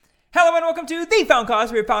Hello and welcome to The Found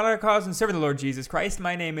Cause. We have found our cause and serve the Lord Jesus Christ.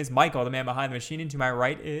 My name is Michael, the man behind the machine, and to my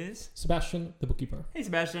right is... Sebastian, the bookkeeper. Hey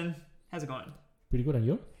Sebastian, how's it going? Pretty good, and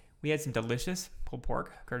you? We had some delicious pulled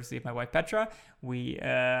pork, courtesy of my wife Petra. We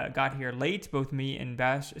got here late. Both me and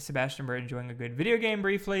Sebastian were enjoying a good video game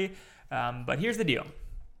briefly. But here's the deal.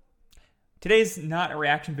 Today's not a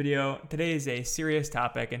reaction video. Today is a serious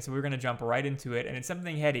topic, and so we're going to jump right into it. And it's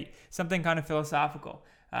something heady, something kind of philosophical,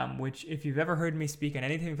 which if you've ever heard me speak on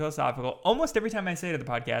anything philosophical, almost every time I say it to the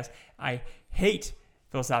podcast, I hate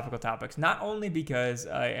philosophical topics, not only because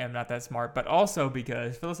I am not that smart, but also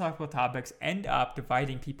because philosophical topics end up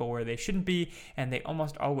dividing people where they shouldn't be, and they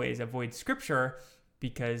almost always avoid scripture,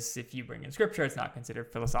 because if you bring in scripture, it's not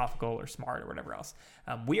considered philosophical or smart or whatever else.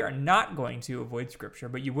 We are not going to avoid scripture,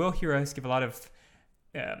 but you will hear us give a lot of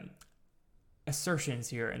assertions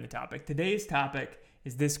here in the topic. Today's topic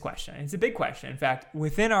is this question. It's a big question. In fact,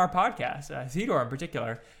 within our podcast, Theodore in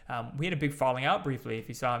particular, we had a big falling out briefly. If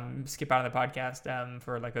you saw him skip out of the podcast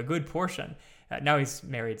for like a good portion. Now he's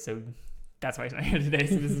married, so that's why he's not here today.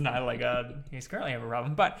 So this is not like he's currently having a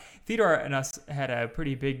problem. But Theodore and us had a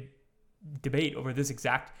pretty big debate over this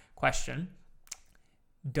exact question.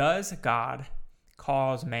 Does God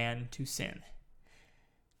cause man to sin?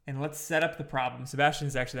 And let's set up the problem. Sebastian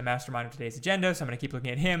is actually the mastermind of today's agenda, so I'm going to keep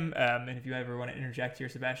looking at him. And if you ever want to interject here,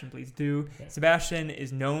 Sebastian, please do. Okay. Sebastian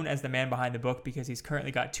is known as the man behind the book because he's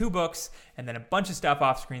currently got 2 books and then a bunch of stuff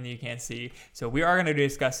off screen that you can't see. So we are going to be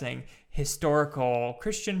discussing historical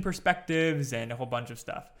Christian perspectives and a whole bunch of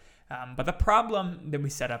stuff. But the problem that we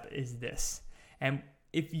set up is this. And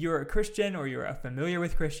if you're a Christian or you're familiar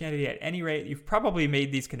with Christianity at any rate, you've probably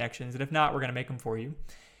made these connections. And if not, we're going to make them for you.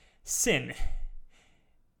 Sin.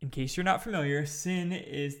 In case you're not familiar, sin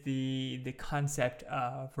is the concept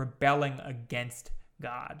of rebelling against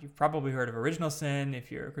God. You've probably heard of original sin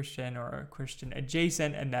if you're a Christian or a Christian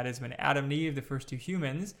adjacent, and that is when Adam and Eve, the first 2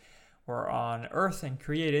 humans, were on earth and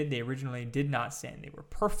created. They originally did not sin. They were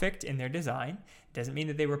perfect in their design. It doesn't mean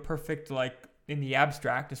that they were perfect like in the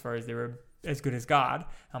abstract as far as they were as good as God,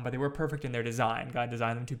 but they were perfect in their design. God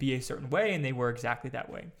designed them to be a certain way, and they were exactly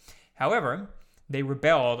that way. However, they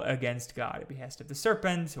rebelled against God at behest of the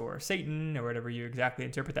serpent or Satan or whatever you exactly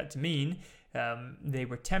interpret that to mean. They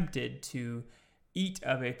were tempted to eat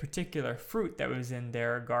of a particular fruit that was in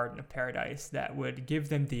their garden of paradise that would give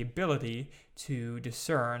them the ability to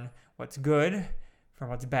discern what's good from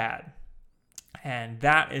what's bad. And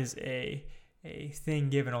that is a thing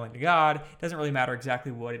given only to God. It doesn't really matter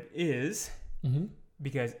exactly what it is,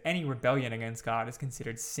 because any rebellion against God is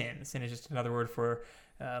considered sin. Sin is just another word for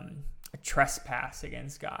a trespass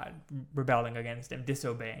against God, rebelling against Him,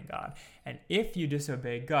 disobeying God. And if you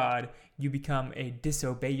disobey God, you become a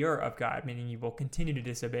disobeyer of God, meaning you will continue to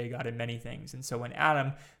disobey God in many things. And so when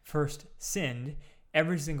Adam first sinned,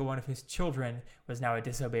 every single one of his children was now a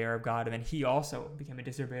disobeyer of God, and then he also became a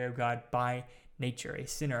disobeyer of God by nature, a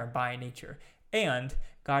sinner by nature. And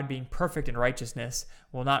God, being perfect in righteousness,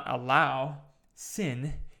 will not allow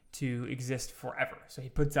sin to exist forever. So he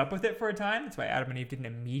puts up with it for a time. That's why Adam and Eve didn't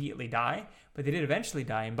immediately die, but they did eventually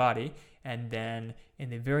die in body. And then in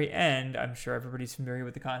the very end, I'm sure everybody's familiar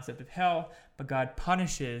with the concept of hell, but God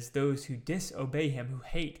punishes those who disobey him, who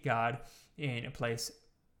hate God, in a place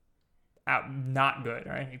not good,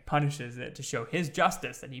 right? He punishes it to show his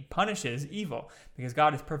justice, and he punishes evil because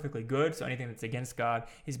God is perfectly good. So anything that's against God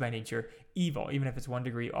is by nature evil, even if it's 1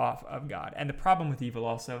 degree off of God. And the problem with evil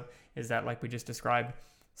also is that, like we just described,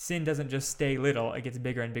 sin doesn't just stay little, it gets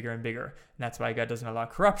bigger and bigger and bigger. And that's why God doesn't allow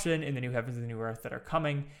corruption in the new heavens and the new earth that are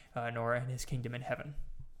coming, nor in his kingdom in heaven.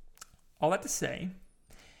 All that to say,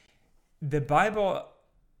 the Bible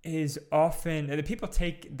is often, the people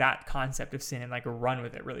take that concept of sin and like run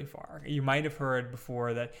with it really far. You might have heard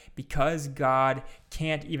before that because God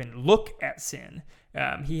can't even look at sin,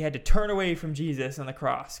 he had to turn away from Jesus on the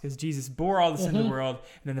cross because Jesus bore all the sin of the world,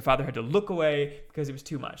 and then the Father had to look away because it was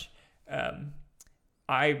too much.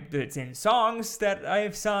 It's in songs that I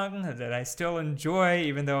have sung that I still enjoy,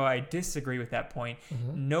 even though I disagree with that point.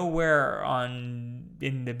 Nowhere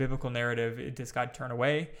in the biblical narrative does God turn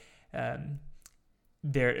away.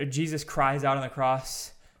 Jesus cries out on the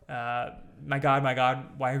cross, my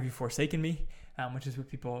God, why have you forsaken me? Which is what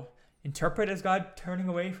people interpret as God turning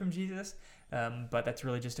away from Jesus. But that's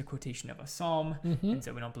really just a quotation of a psalm. And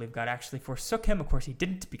so we don't believe God actually forsook him. Of course he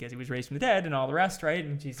didn't, because he was raised from the dead and all the rest, right?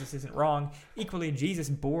 And Jesus isn't wrong. Equally, Jesus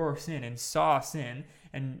bore sin and saw sin,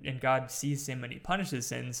 and God sees sin when he punishes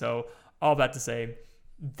sin. So all that to say,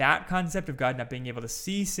 that concept of God not being able to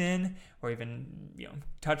see sin or even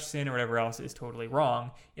touch sin or whatever else is totally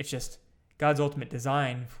wrong. It's just God's ultimate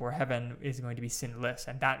design for heaven is going to be sinless,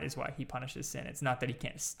 and that is why he punishes sin. It's not that he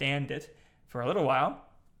can't stand it for a little while.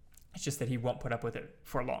 It's just that he won't put up with it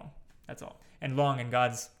for long. That's all. And long in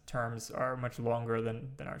God's terms are much longer than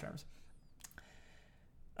our terms.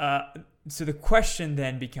 So the question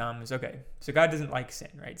then becomes, okay, so God doesn't like sin,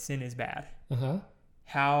 right? Sin is bad.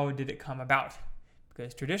 How did it come about?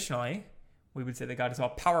 Because traditionally, we would say that God is all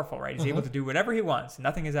powerful, right? He's able to do whatever he wants.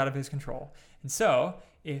 Nothing is out of his control. And so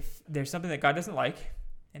if there's something that God doesn't like,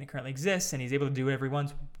 and it currently exists, and he's able to do whatever he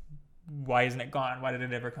wants, why isn't it gone? Why did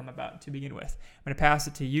it ever come about to begin with? I'm going to pass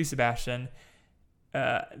it to you, Sebastian.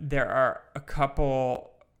 There are a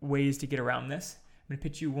couple ways to get around this. I'm going to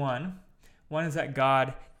pitch you one. One is that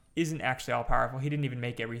God isn't actually all powerful. He didn't even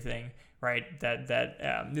make everything, right? That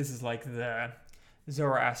this is like the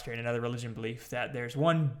Zoroastrian, another religion belief, that there's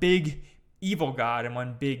one big evil God and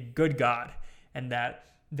one big good God, and that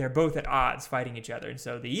they're both at odds fighting each other. And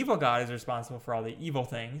so the evil God is responsible for all the evil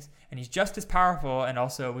things, and he's just as powerful and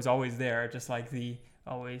also was always there, just like the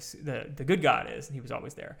good God is, and he was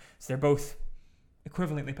always there. So they're both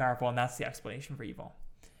equivalently powerful, and that's the explanation for evil.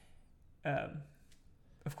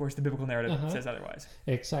 Of course, the biblical narrative says otherwise.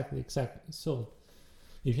 Exactly. So,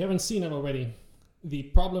 if you haven't seen it already, the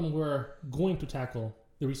problem we're going to tackle,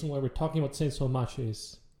 the reason why we're talking about sin so much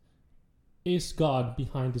is God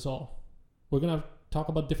behind this all? We're going to talk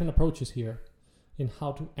about different approaches here in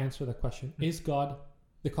how to answer that question. Is God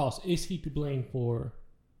the cause? Is he to blame for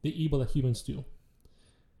the evil that humans do?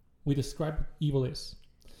 We describe what evil is.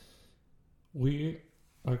 We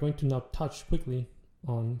are going to now touch quickly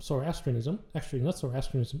on Zoroastrianism. Actually, not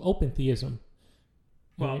Zoroastrianism, open-theism.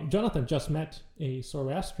 Well, Jonathan just met a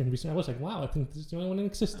Zoroastrian recently. I was like, wow, I think this is the only one in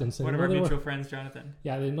existence. One of our mutual friends, Jonathan.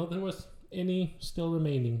 Yeah, I didn't know there was any still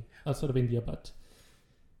remaining outside of India, but...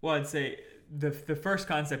 Well, I'd say the first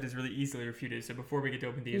concept is really easily refuted. So before we get to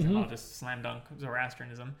open-theism, I'll just slam dunk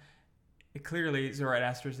Zoroastrianism. Clearly,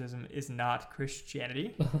 Zoroastrianism is not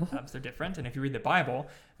Christianity. So they're different. And if you read the Bible,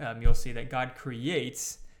 you'll see that God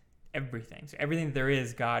creates everything. So everything that there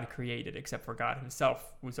is, God created, except for God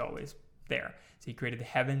himself was always there. So he created the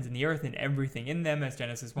heavens and the earth and everything in them, as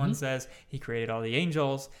Genesis 1 says. He created all the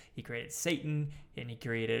angels, he created Satan, and he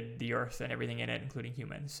created the earth and everything in it, including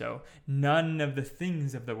humans. So none of the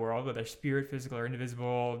things of the world, whether spirit, physical, or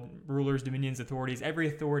indivisible, rulers, dominions, authorities, every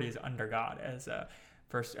authority is under God, as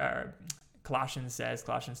Colossians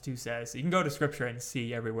 2 says. So you can go to scripture and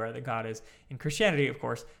see everywhere that God is, in Christianity, of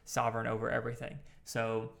course, sovereign over everything.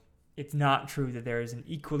 So it's not true that there is an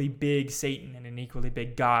equally big Satan and an equally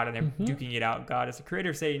big God, and they're duking it out. God is the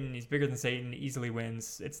creator of Satan. He's bigger than Satan, easily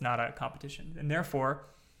wins. It's not a competition. And therefore,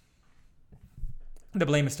 the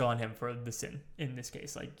blame is still on him for the sin in this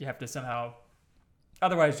case. Like, you have to somehow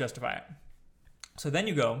otherwise justify it. So then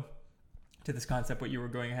you go to this concept, what you were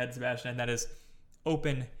going ahead, Sebastian, and that is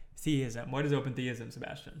open-theism. What is open-theism,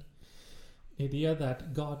 Sebastian? The idea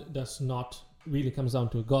that God does not, really comes down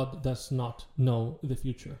to God does not know the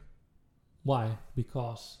future. Why?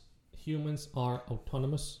 Because humans are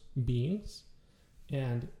autonomous beings,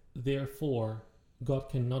 and therefore God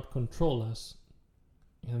cannot control us,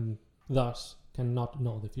 and thus cannot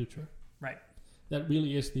know the future. Right. That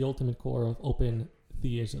really is the ultimate core of open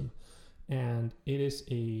theism. And it is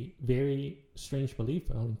a very strange belief.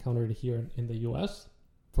 I'll encounter it here in the US,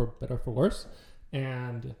 for better or for worse.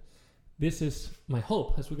 And this is my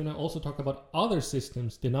hope, as we're going to also talk about other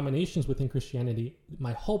systems, denominations within Christianity.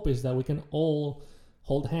 My hope is that we can all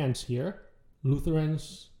hold hands here,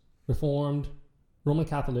 Lutherans, Reformed, Roman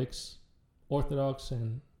Catholics, Orthodox,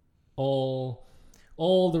 and all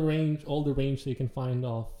the range that you can find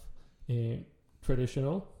of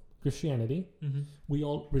traditional Christianity. We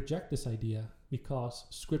all reject this idea because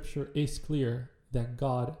Scripture is clear that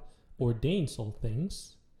God ordains all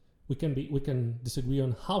things. We can disagree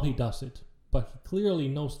on how he does it, but he clearly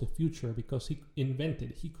knows the future because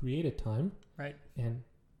he created time, right, and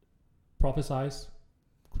prophesies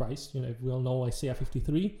Christ. We all know Isaiah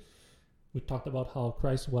 53. We talked about how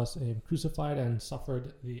Christ was crucified and took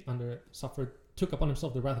upon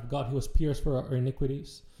himself the wrath of God. He was pierced for our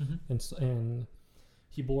iniquities, and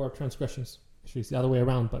he bore our transgressions. Actually, it's the other way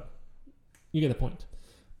around, but you get the point.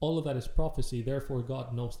 All of that is prophecy. Therefore,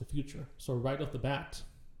 God knows the future. So right off the bat,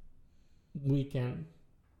 we can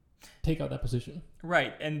take out that position.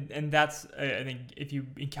 Right. And that's, I think, if you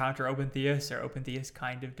encounter open theists or open theist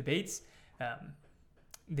kind of debates,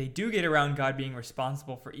 they do get around God being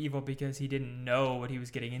responsible for evil because he didn't know what he was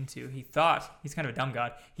getting into. He thought, he's kind of a dumb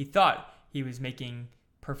God, he thought he was making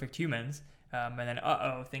perfect humans, and then,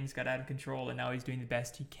 things got out of control, and now he's doing the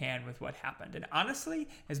best he can with what happened. And honestly,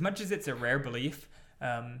 as much as it's a rare belief,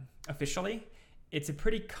 officially, it's a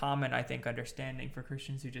pretty common, I think, understanding for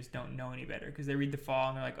Christians who just don't know any better, because they read the fall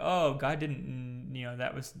and they're like, oh, God didn't,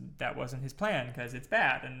 that wasn't his plan because it's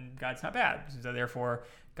bad and God's not bad. So therefore,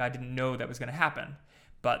 God didn't know that was going to happen.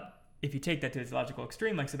 But if you take that to its logical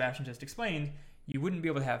extreme, like Sebastian just explained, you wouldn't be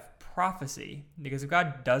able to have prophecy, because if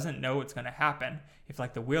God doesn't know what's going to happen, if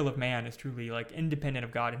like the will of man is truly like independent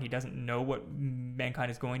of God and he doesn't know what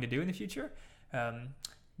mankind is going to do in the future,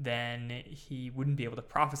 then he wouldn't be able to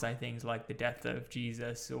prophesy things like the death of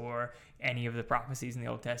Jesus or any of the prophecies in the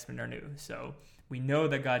Old Testament are new. So we know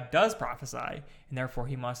that God does prophesy, and therefore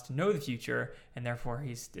he must know the future, and therefore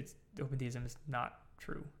open theism is not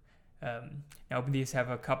true. Now, open theists have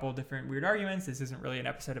a couple different weird arguments. This isn't really an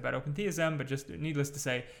episode about open theism, but just needless to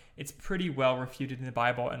say, it's pretty well refuted in the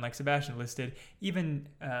Bible. And like Sebastian listed, even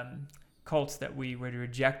cults that we would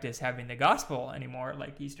reject as having the gospel anymore,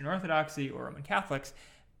 like Eastern Orthodoxy or Roman Catholics,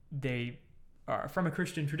 they are from a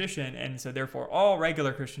Christian tradition, and so therefore all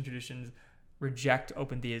regular Christian traditions reject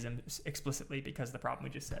open theism explicitly because of the problem we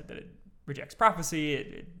just said, that it rejects prophecy,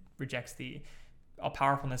 it rejects the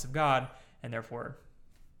all-powerfulness of God, and therefore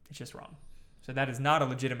it's just wrong. So that is not a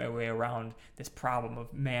legitimate way around this problem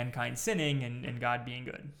of mankind sinning and God being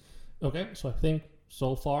good. Okay, so I think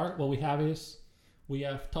so far what we have is we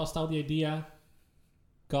have tossed out the idea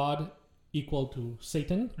God equal to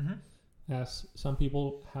Satan, as some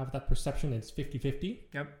people have that perception. It's 50-50.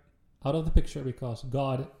 Yep. Out of the picture, because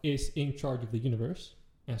God is in charge of the universe,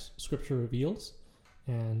 as Scripture reveals,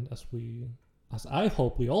 and as I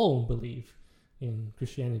hope we all believe in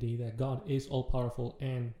Christianity, that God is all-powerful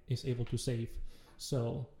and is able to save.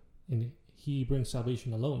 So, and he brings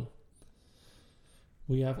salvation alone.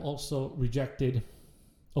 We have also rejected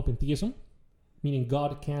open theism, meaning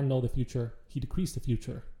God can know the future. He decrees the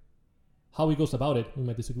future. How he goes about it, we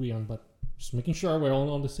might disagree on, but just making sure we're all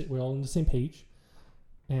on the same page.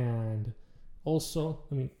 And also,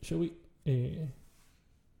 should we?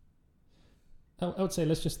 I would say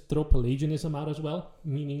let's just throw Pelagianism out as well,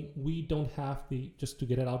 meaning we don't have just to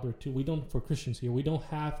get it out there too, for Christians here, we don't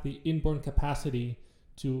have the inborn capacity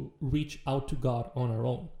to reach out to God on our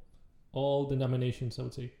own. All denominations, I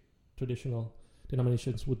would say, traditional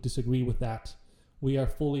denominations would disagree with that. We are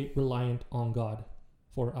fully reliant on God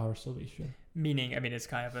for our salvation. Meaning, it's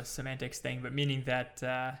kind of a semantics thing, but meaning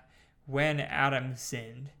that when Adam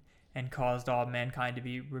sinned and caused all mankind to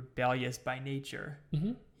be rebellious by nature,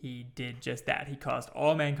 he did just that. He caused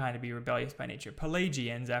all mankind to be rebellious by nature.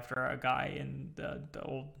 Pelagians, after a guy in the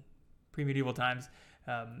old pre-medieval times,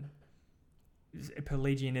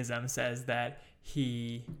 Pelagianism says that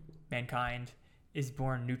mankind is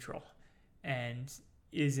born neutral and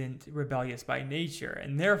isn't rebellious by nature,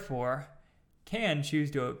 and therefore can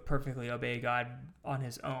choose to perfectly obey God on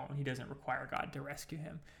his own. He doesn't require God to rescue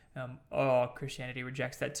him. All Christianity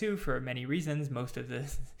rejects that too, for many reasons. Most of the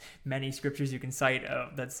many scriptures you can cite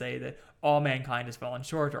that say that all mankind has fallen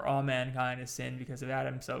short, or all mankind has sinned because of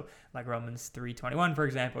Adam. So like Romans 3:21, for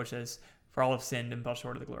example, which says, for all have sinned and fell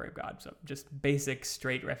short of the glory of God. So just basic,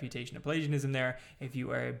 straight refutation of Pelagianism there. If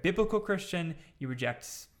you are a biblical Christian, you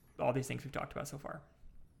reject all these things we've talked about so far.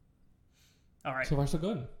 All right. So far, so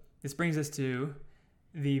good. This brings us to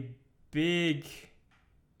the big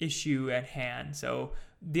issue at hand. So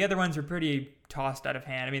the other ones are pretty tossed out of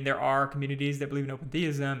hand. There are communities that believe in open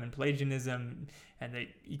theism and Pelagianism and the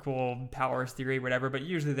equal powers theory, whatever, but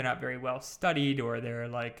usually they're not very well studied, or they're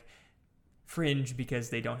like fringe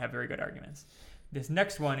because they don't have very good arguments. This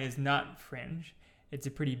next one is not fringe. It's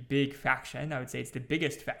a pretty big faction. I would say it's the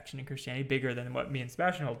biggest faction in Christianity, bigger than what me and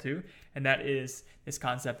Sebastian hold to, and that is this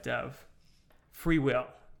concept of free will.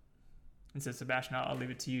 And so, Sebastian, I'll leave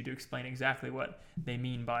it to you to explain exactly what they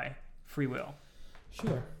mean by free will.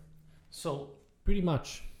 Sure. So, pretty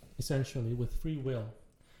much, essentially, with free will,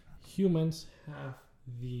 humans have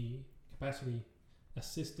the capacity,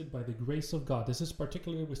 assisted by the grace of God, this is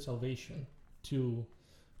particularly with salvation, to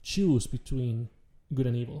choose between good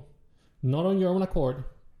and evil. Not on your own accord,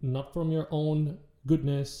 not from your own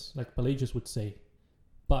goodness, like Pelagius would say,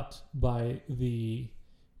 but by the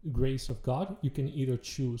grace of God, you can either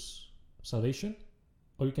choose salvation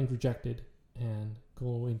or you can reject it and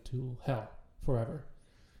go into hell forever.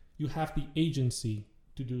 You have the agency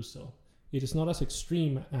to do so. It is not as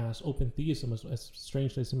extreme as open theism, as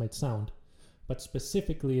strange as it might sound, but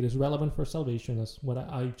specifically it is relevant for salvation as what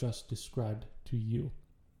I just described to you.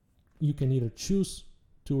 You can either choose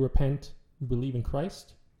to repent, believe in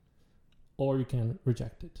Christ, or you can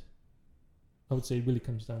reject it. I would say it really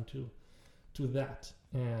comes down to that,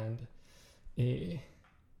 and it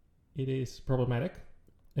is problematic.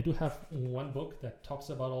 I do have one book that talks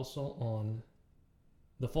about also on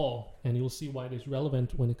the fall, and you'll see why it is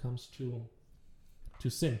relevant when it comes to to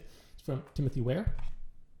sin. It's from Timothy Ware.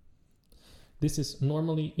 This is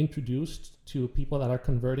normally introduced to people that are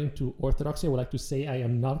converting to Orthodoxy. I would like to say I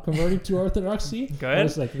am not converting to Orthodoxy. Good. I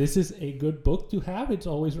was like, this is a good book to have. It's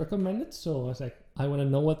always recommended. So I was like, I want to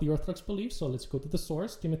know what the Orthodox believe. So let's go to the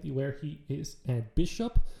source. Timothy Ware, he is a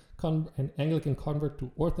bishop, an Anglican convert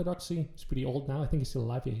to Orthodoxy. He's pretty old now. I think he's still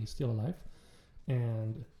alive. Yeah, he's still alive.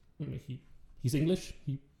 And he's English.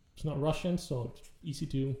 He's not Russian, so it's easy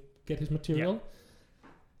to get his material.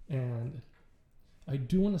 Yeah. And I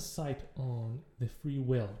do want to cite on the free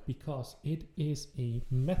will because it is a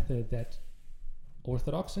method that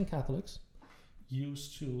Orthodox and Catholics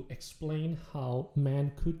use to explain how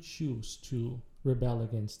man could choose to rebel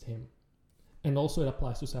against him. And also it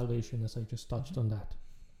applies to salvation, as I just touched on that.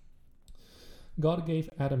 God gave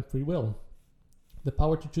Adam free will, the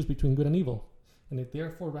power to choose between good and evil, and it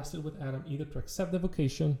therefore rested with Adam either to accept the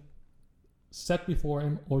vocation set before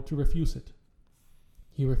him or to refuse it.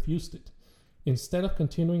 He refused it. Instead of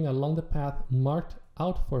continuing along the path marked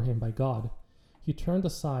out for him by God, he turned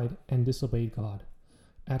aside and disobeyed God.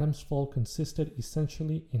 Adam's fall consisted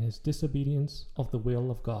essentially in his disobedience of the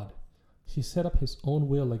will of God. He set up his own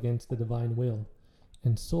will against the divine will,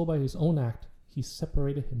 and so by his own act, he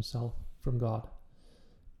separated himself from God.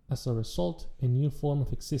 As a result, a new form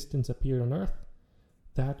of existence appeared on earth,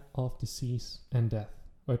 that of disease and death.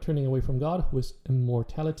 By turning away from God, who is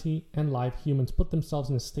immortality and life, humans put themselves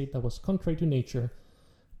in a state that was contrary to nature,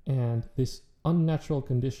 and this unnatural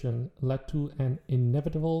condition led to an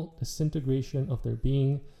inevitable disintegration of their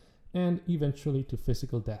being and eventually to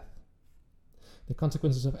physical death. The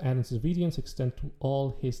consequences of Adam's disobedience extend to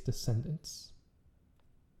all his descendants.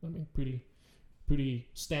 I mean, pretty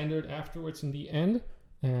standard afterwards in the end.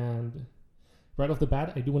 And right off the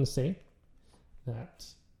bat, I do want to say that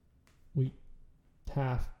we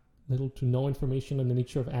have little to no information on the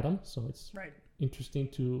nature of Adam, so it's interesting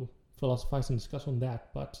to philosophize and discuss on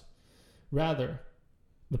that. But rather,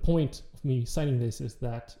 the point of me citing this is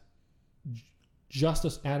that just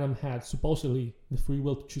as Adam had supposedly the free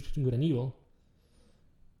will to choose between good and evil,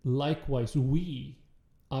 likewise we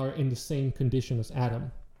are in the same condition as Adam.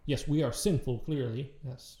 Yes, we are sinful, clearly,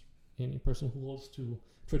 as any person who holds to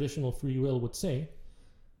traditional free will would say,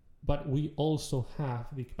 but we also have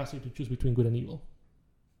the capacity to choose between good and evil.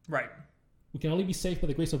 Right. We can only be saved by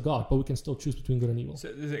the grace of God, but we can still choose between good and evil.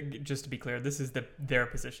 So just to be clear, this is their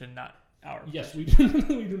position, not our Yes, position.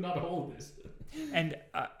 we do not hold this. And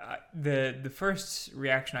the first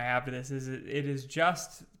reaction I have to this is it is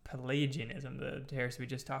just Pelagianism, the heresy we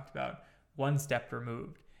just talked about, one step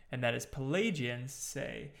removed. And that is Pelagians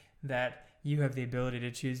say that you have the ability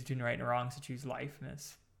to choose between right and wrong, to choose life. And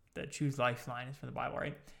the choose life line is from the Bible,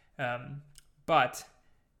 right? But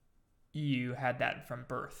you had that from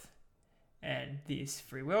birth. And these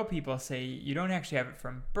free will people say you don't actually have it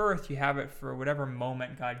from birth. You have it for whatever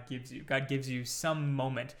moment God gives you. God gives you some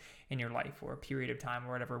moment in your life or a period of time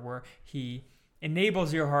or whatever where he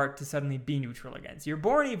enables your heart to suddenly be neutral again. So you're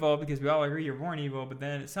born evil because we all agree you're born evil, but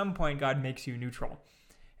then at some point God makes you neutral.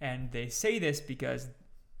 And they say this because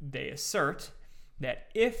they assert that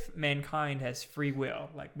if mankind has free will,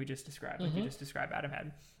 like we just described, like you just described Adam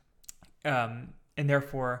had, and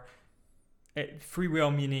therefore free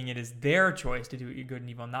will meaning it is their choice to do good and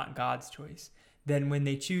evil, not God's choice, then when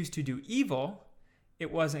they choose to do evil,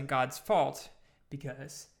 it wasn't God's fault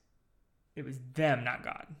because it was them, not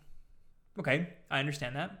God. Okay, I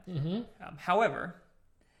understand that. However,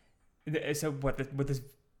 so what this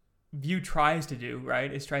view tries to do,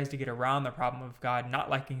 right, is tries to get around the problem of God not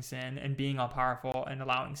liking sin and being all-powerful and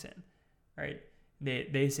allowing sin, right?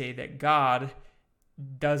 They say that God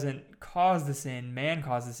doesn't cause the sin, man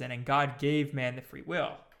caused the sin, and God gave man the free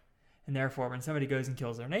will. And therefore, when somebody goes and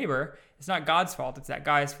kills their neighbor, it's not God's fault, it's that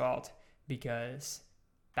guy's fault because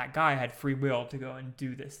that guy had free will to go and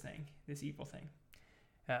do this thing, this evil thing.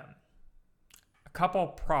 A couple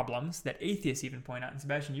problems that atheists even point out, and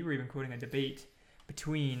Sebastian, you were even quoting a debate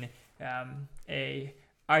between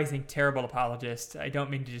I think, terrible apologist. I don't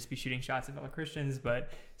mean to just be shooting shots at fellow Christians,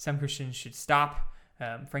 but some Christians should stop.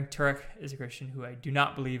 Frank Turek is a Christian who I do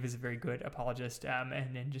not believe is a very good apologist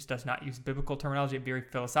and just does not use biblical terminology, a very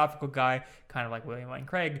philosophical guy, kind of like William Lane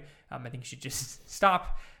Craig. I think he should just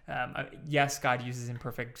stop. Yes, God uses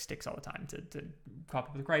imperfect sticks all the time to call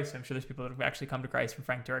people to Christ. I'm sure there's people that have actually come to Christ from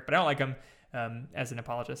Frank Turek, but I don't like him as an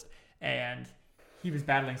apologist. And he was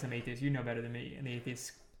battling some atheists, you know better than me, and the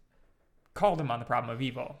atheists called him on the problem of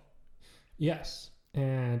evil. Yes,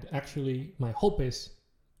 and actually my hope is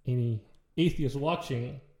any atheist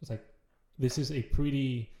watching is like, this is a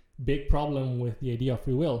pretty big problem with the idea of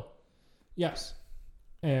free will. Yes,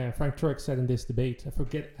 Frank Turek said in this debate, I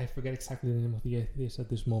forget exactly the name of the atheist at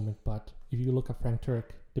this moment, but if you look up Frank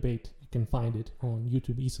Turek debate, you can find it on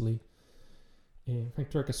YouTube easily.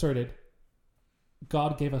 Frank Turek asserted,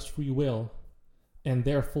 God gave us free will, and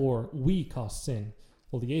therefore we cause sin.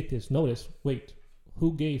 Well, the atheists notice, wait,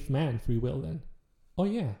 who gave man free will then? Oh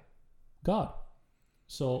yeah, God.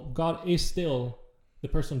 So God is still the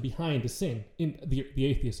person behind the sin, in the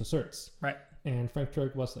atheist asserts. Right. And Frank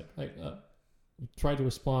Turek was tried to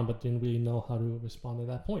respond, but didn't really know how to respond at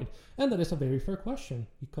that point. And that is a very fair question,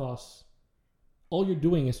 because all you're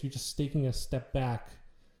doing is you're just taking a step back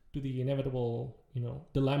to the inevitable,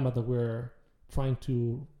 dilemma that we're trying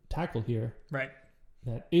to tackle here. Right.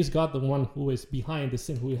 That is God the one who is behind the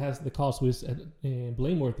sin, who has the cause, who is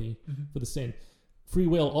blameworthy for the sin? Free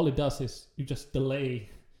will, all it does is you just delay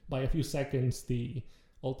by a few seconds the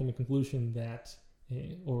ultimate conclusion that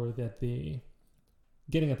the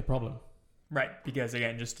getting at the problem. Right, because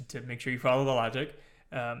again, just to make sure you follow the logic,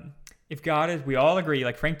 if God is, we all agree,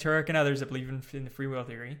 like Frank Turek and others that believe in the free will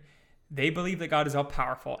theory, they believe that God is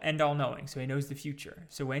all-powerful and all-knowing, so he knows the future.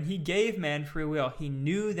 So when he gave man free will, he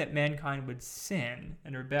knew that mankind would sin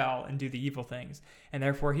and rebel and do the evil things, and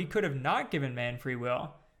therefore he could have not given man free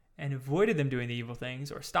will and avoided them doing the evil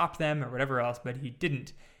things or stopped them or whatever else, but he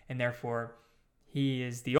didn't, and therefore he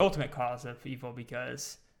is the ultimate cause of evil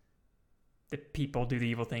because the people do the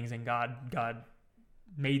evil things, and God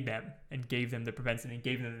made them and gave them the propensity and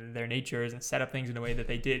gave them their natures and set up things in a way that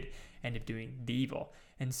they did end up doing the evil.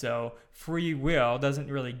 And so free will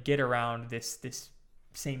doesn't really get around this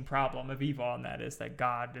same problem of evil, and that is that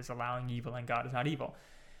God is allowing evil and God is not evil.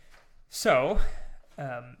 So,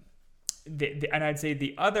 and I'd say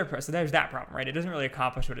the other person, so there's that problem, right? It doesn't really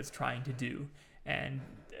accomplish what it's trying to do. And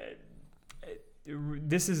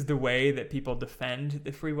this is the way that people defend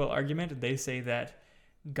the free will argument. They say that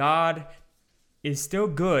God is still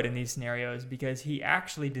good in these scenarios because he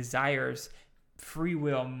actually desires free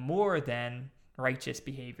will more than righteous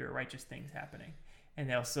behavior, righteous things happening. And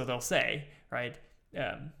they'll say, right,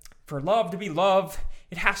 for love to be love,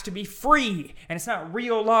 it has to be free, and it's not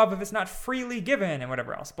real love if it's not freely given, and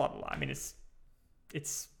whatever else, blah, blah, blah. I mean,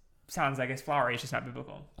 it's sounds, I guess, flowery. It's just not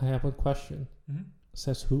biblical. I have a question. Mm-hmm.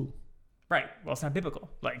 Says who? Right. Well, it's not biblical.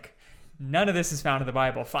 Like, none of this is found in the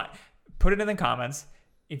Bible. Fine. Put it in the comments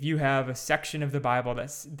if you have a section of the Bible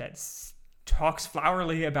that's talks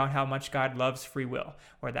flowerily about how much God loves free will,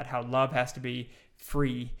 or that how love has to be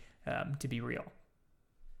free to be real.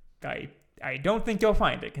 I don't think you'll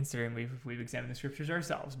find it, considering we've examined the scriptures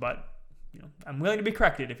ourselves, but I'm willing to be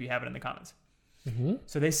corrected if you have it in the comments. Mm-hmm.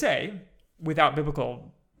 So they say, without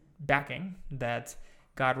biblical backing, that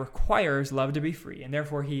God requires love to be free, and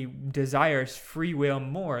therefore he desires free will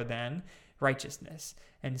more than righteousness.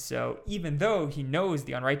 And so even though he knows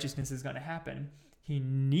the unrighteousness is going to happen, he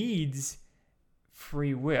needs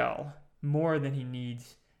free will more than he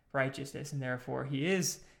needs righteousness, and therefore he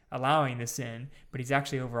is allowing the sin, but he's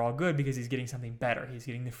actually overall good because he's getting something better. He's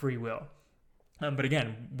getting the free will. But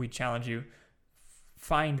again, we challenge you,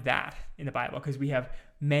 find that in the Bible, because we have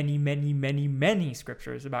many, many, many, many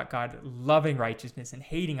scriptures about God loving righteousness and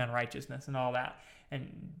hating unrighteousness and all that,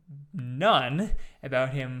 and none about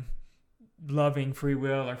him loving free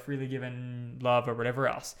will or freely given love or whatever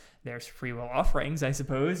else. There's free will offerings, I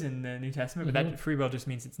suppose, in the New Testament, but that free will just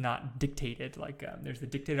means it's not dictated. Like there's the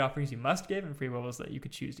dictated offerings you must give, and free will is that you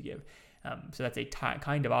could choose to give. So that's a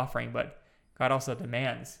kind of offering, but God also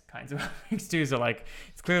demands kinds of offerings too. So like,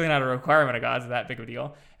 it's clearly not a requirement of God, so that big of a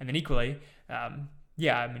deal. And then equally,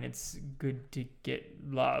 it's good to get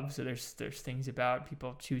love. So there's things about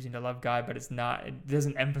people choosing to love God, but it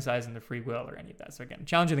doesn't emphasize on the free will or any of that. So again,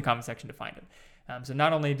 challenge in the comment section to find it. So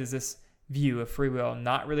not only does this view of free will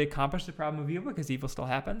not really accomplish the problem of evil, because evil still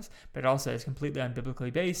happens, but it also is completely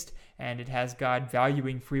unbiblically based, and it has God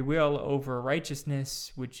valuing free will over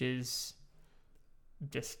righteousness, which is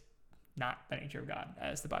just not the nature of God,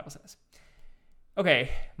 as the Bible says.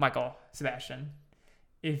 Okay, Michael, Sebastian,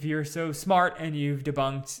 if you're so smart and you've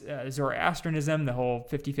debunked Zoroastrianism, the whole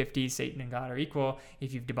 50-50, Satan and God are equal,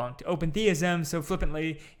 if you've debunked open-theism so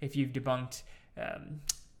flippantly, if you've debunked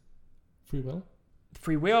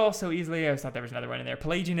free will so easily, I thought there was another one in there,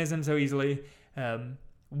 Pelagianism so easily,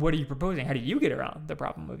 what are you proposing? How do you get around the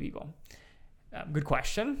problem of evil? Good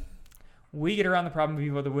question. We get around the problem of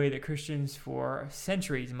evil the way that Christians for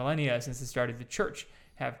centuries, millennia, since the start of the church,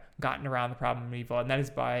 have gotten around the problem of evil, and that is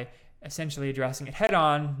by essentially addressing it head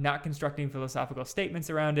on, not constructing philosophical statements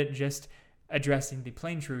around it, just addressing the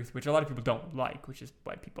plain truth, which a lot of people don't like, which is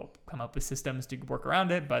why people come up with systems to work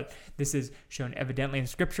around it. But this is shown evidently in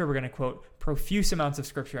Scripture. We're going to quote profuse amounts of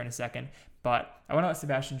Scripture in a second. But I want to let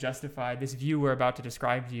Sebastian justify this view we're about to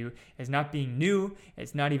describe to you as not being new.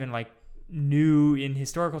 It's not even like new in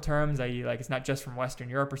historical terms, i.e. like it's not just from Western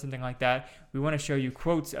Europe or something like that. We want to show you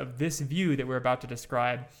quotes of this view that we're about to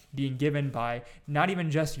describe being given by not even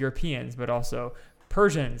just Europeans, but also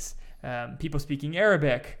Persians, people speaking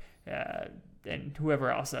Arabic, and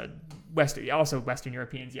whoever else, Western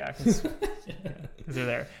Europeans, because they're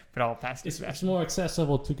there, but I'll pass to Sebastian. It's more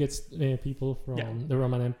accessible to get people from the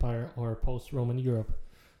Roman Empire or post-Roman Europe.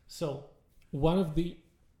 So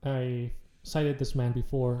I cited this man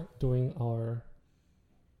before doing our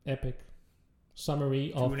epic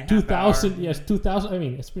summary of 2,000. Yes, 2,000. I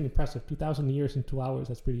mean, it's pretty impressive. 2,000 years in 2 hours.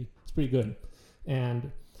 It's pretty good.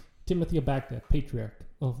 And Timothy of Baghdad, patriarch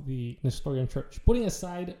of the Nestorian Church. Putting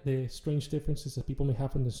aside the strange differences that people may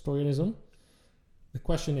have in Nestorianism, the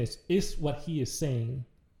question is what he is saying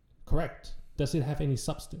correct? Does it have any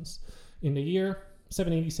substance? In the year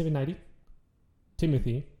 780, 790,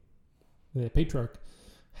 Timothy, the patriarch,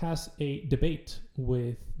 has a debate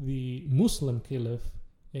with the Muslim caliph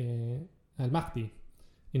al-Mahdi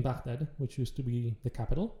in Baghdad, which used to be the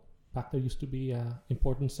capital. Baghdad used to be an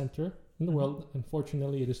important center in the world.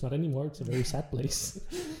 Unfortunately, it is not anymore. It's a very sad place.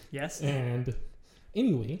 Yes. And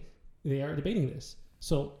anyway, they are debating this.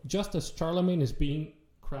 So just as Charlemagne is being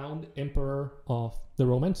crowned emperor of the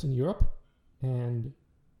Romans in Europe, and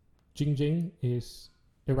Jing is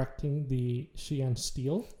erecting the Xi'an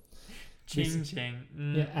stele. Jing.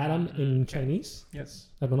 Yeah, Adam in Chinese. Yes.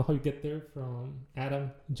 I don't know how you get there from Adam,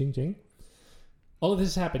 Jing. All of this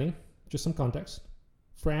is happening. Just some context.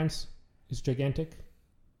 France is gigantic.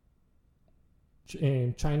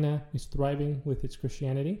 And China is thriving with its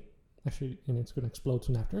Christianity. Actually, and it's going to explode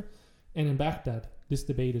soon after. And in Baghdad, this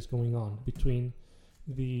debate is going on between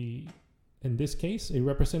in this case, a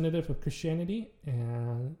representative of Christianity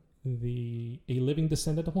and a living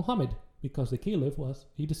descendant of Muhammad, because the caliph was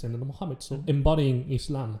a descendant of Muhammad, so embodying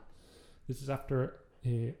Islam. This is after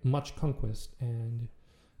much conquest, and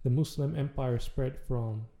the Muslim empire spread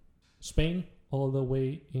from Spain all the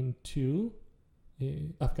way into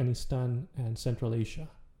Afghanistan and Central Asia,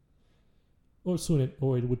 or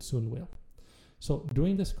it would soon will. So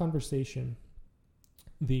during this conversation,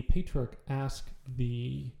 the patriarch asked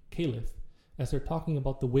the caliph, as they're talking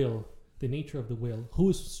about the will, the nature of the will,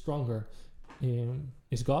 who is stronger?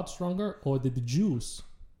 Is God stronger, or did the Jews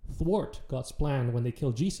thwart God's plan when they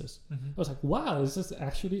killed Jesus? I was like, wow, this is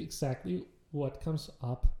actually exactly what comes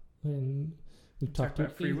up when we talk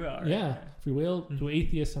about free will. Right? Yeah, free will to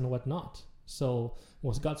atheists and whatnot. So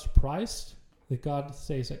was God surprised that God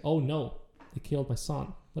says, like, oh no, they killed my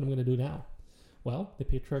son. What am I going to do now? Well, the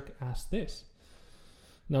patriarch asked this.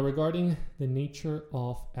 Now, regarding the nature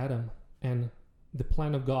of Adam and the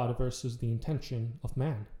plan of God versus the intention of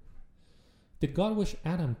man. Did God wish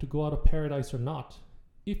Adam to go out of paradise or not?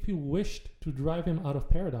 If he wished to drive him out of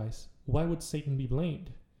paradise, why would Satan be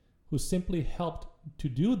blamed, who simply helped to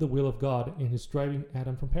do the will of God in his driving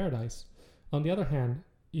Adam from paradise? On the other hand,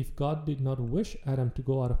 if God did not wish Adam to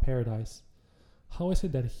go out of paradise, how is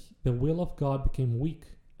it that the will of God became weak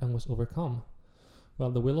and was overcome,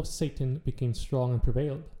 while the will of Satan became strong and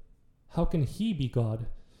prevailed? How can he be God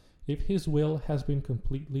if his will has been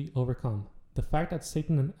completely overcome? The fact that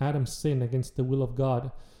Satan and Adam sinned against the will of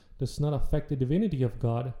God does not affect the divinity of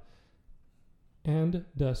God and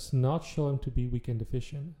does not show him to be weak and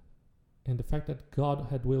deficient. And the fact that God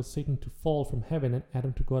had willed Satan to fall from heaven and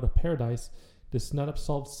Adam to go out of paradise does not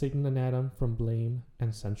absolve Satan and Adam from blame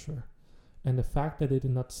and censure. And the fact that they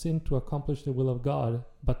did not sin to accomplish the will of God,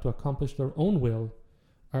 but to accomplish their own will,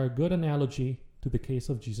 are a good analogy to the case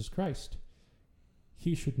of Jesus Christ.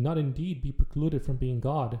 He should not indeed be precluded from being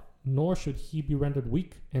God, nor should he be rendered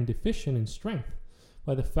weak and deficient in strength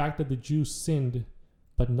by the fact that the Jews sinned,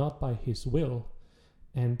 but not by his will,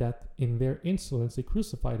 and that in their insolence they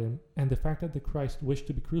crucified him, and the fact that the Christ wished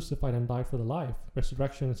to be crucified and die for the life,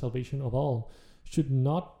 resurrection, and salvation of all, should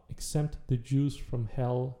not exempt the Jews from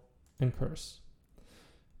hell and curse.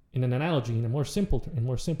 In an analogy, in more simple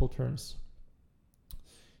terms,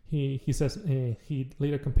 he says he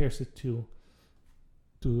later compares it to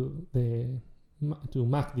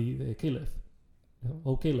Mahdi, the caliph.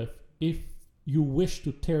 O caliph, if you wish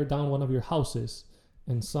to tear down one of your houses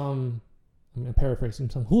and I'm paraphrasing,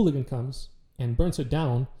 some hooligan comes and burns it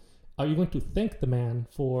down, are you going to thank the man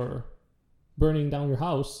for burning down your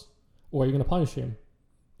house, or are you going to punish him?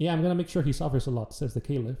 Yeah, I'm going to make sure he suffers a lot, says the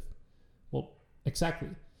caliph. Well, exactly.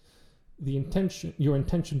 your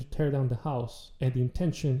intention to tear down the house and the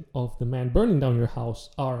intention of the man burning down your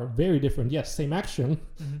house are very different. Yes, same action.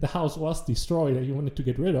 Mm-hmm. The house was destroyed that you wanted to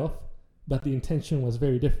get rid of, but the intention was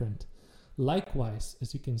very different. Likewise,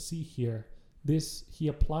 as you can see here, he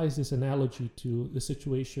applies this analogy to the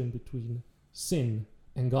situation between sin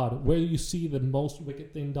and God. Where you see the most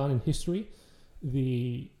wicked thing done in history,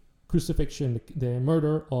 the crucifixion, the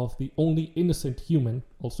murder of the only innocent human,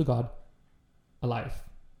 also God, alive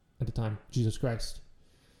at the time, Jesus Christ.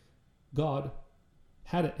 God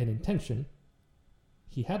had an intention.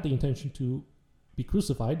 He had the intention to be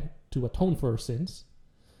crucified to atone for our sins.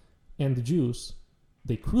 And the Jews,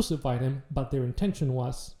 they crucified him, but their intention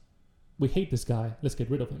was, we hate this guy, let's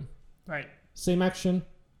get rid of him. Right. Same action,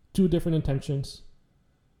 two different intentions.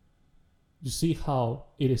 You see how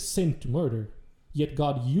it is sin to murder, yet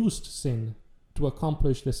God used sin to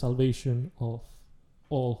accomplish the salvation of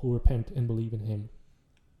all who repent and believe in him.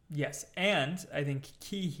 Yes, and I think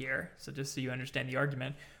key here, so just so you understand the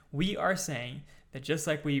argument, we are saying that just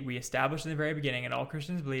like we established in the very beginning and all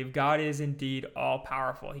Christians believe, God is indeed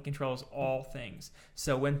all-powerful. He controls all things.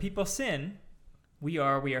 So when people sin, we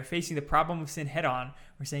are facing the problem of sin head-on.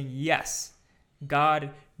 We're saying, yes,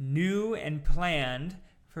 God knew and planned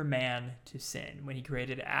for man to sin. When he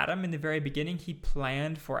created Adam in the very beginning, he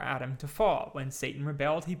planned for Adam to fall. When Satan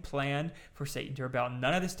rebelled, he planned for Satan to rebel.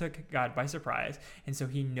 None of this took God by surprise. And so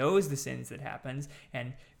he knows the sins that happens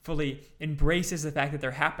and fully embraces the fact that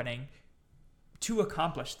they're happening to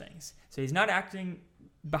accomplish things. So he's not acting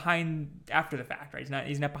behind after the fact, right?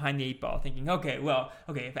 He's not behind the eight ball thinking, okay,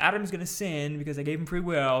 if Adam's going to sin because I gave him free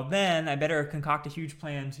will, then I better concoct a huge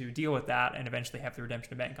plan to deal with that and eventually have the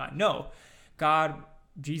redemption of mankind. No, God,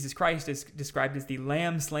 Jesus Christ, is described as the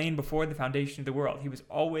lamb slain before the foundation of the world. He was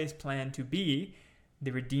always planned to be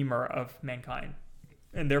the redeemer of mankind.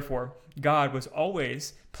 And therefore, God was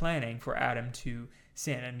always planning for Adam to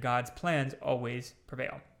sin, and God's plans always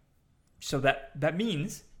prevail. So that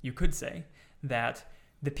means, you could say, that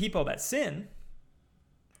the people that sin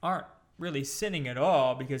aren't really sinning at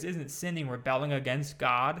all, because isn't sinning rebelling against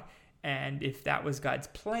God? And if that was God's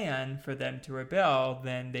plan for them to rebel,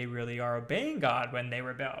 then they really are obeying God when they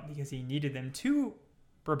rebel, because he needed them to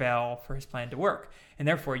rebel for his plan to work. And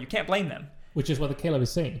therefore, you can't blame them. Which is what the Caliph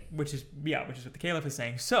is saying. Which is what the Caliph is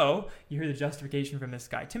saying. So, you hear the justification from this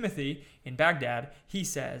guy, Timothy, in Baghdad. He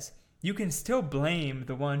says, you can still blame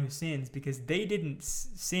the one who sins because they didn't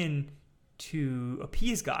sin to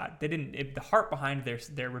appease God. The heart behind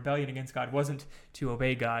their rebellion against God wasn't to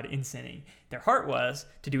obey God in sinning. Their heart was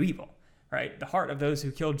to do evil, right? The heart of those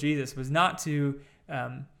who killed Jesus was not to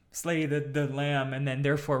slay the lamb and then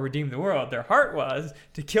therefore redeem the world. Their heart was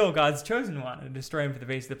to kill God's chosen one and destroy him from the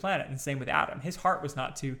face of the planet. And same with Adam. His heart was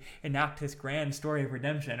not to enact this grand story of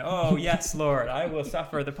redemption. Oh, yes, Lord, I will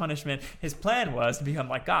suffer the punishment. His plan was to become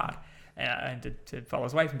like God and to follow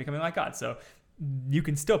his wife and becoming like God. So you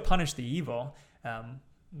can still punish the evil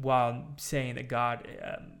while saying that God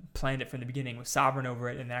planned it from the beginning, was sovereign over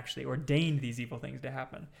it, and actually ordained these evil things to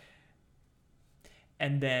happen.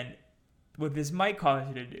 And then what this might cause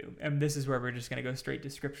you to do, and this is where we're just going to go straight to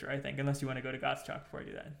Scripture, I think, unless you want to go to God's Talk before I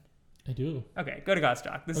do that. I do. Okay, go to God's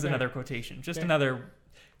Talk. This is another quotation. Just another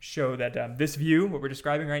show that this view, what we're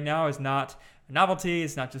describing right now, is not a novelty.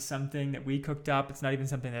 It's not just something that we cooked up. It's not even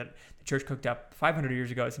something that the church cooked up 500 years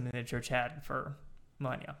ago. It's something that the church had for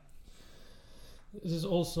millennia. This is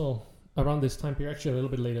also around this time period, actually a little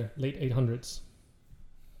bit later, late 800s.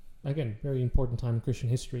 Again, very important time in Christian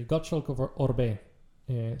history. Gottschalk of Orbe,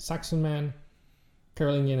 a Saxon man,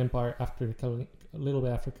 Carolingian Empire, a little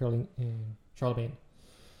bit after Charlemagne.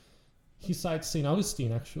 He cites St.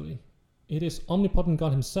 Augustine, actually. It is omnipotent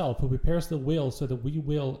God himself who prepares the will so that we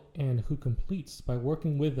will, and who completes by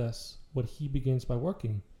working with us what he begins by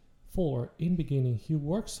working. For in beginning he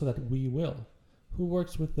works so that we will, who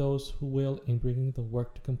works with those who will in bringing the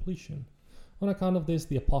work to completion. On account of this,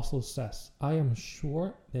 the apostle says, I am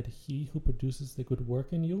sure that he who produces the good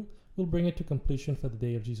work in you will bring it to completion for the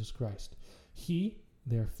day of Jesus Christ. He,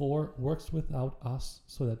 therefore, works without us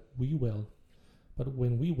so that we will. But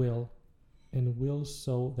when we will, and will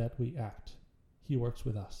so that we act, he works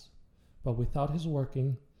with us. But without his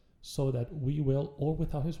working, so that we will, or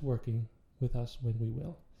without his working with us when we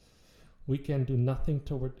will. We can do nothing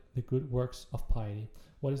toward the good works of piety.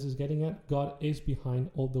 What is this getting at? God is behind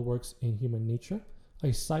all the works in human nature.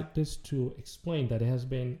 I cite this to explain that it has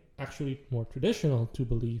been actually more traditional to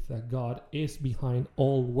believe that God is behind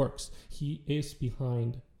all works. He is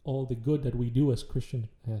behind all the good that we do as Christians,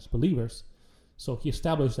 as believers. So he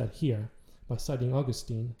established that here by citing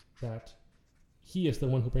Augustine, that he is the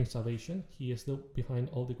one who brings salvation. He is behind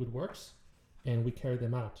all the good works, and we carry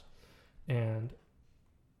them out. And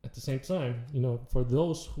at the same time, for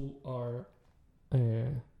those who are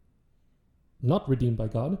not redeemed by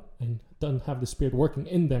God and don't have the Spirit working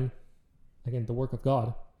in them, again, the work of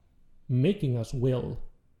God, making us will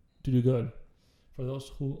to do good. For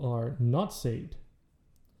those who are not saved,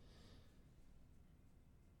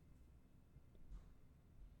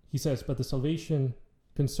 he says, but the salvation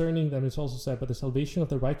concerning them is also said, but the salvation of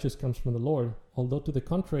the righteous comes from the Lord. Although to the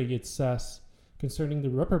contrary, it says, concerning the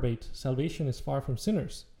reprobate, salvation is far from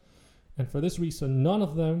sinners. And for this reason, none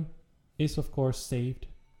of them is, of course, saved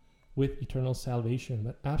with eternal salvation,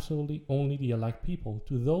 but absolutely only the elect people,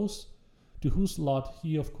 to those to whose lot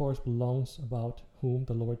he, of course, belongs, about whom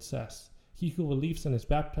the Lord says, he who believes and is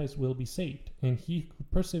baptized will be saved, and he who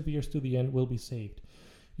perseveres to the end will be saved.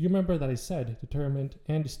 You remember that I said, determined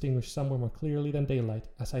and distinguished somewhere more clearly than daylight,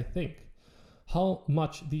 as I think, how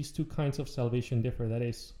much these two kinds of salvation differ, that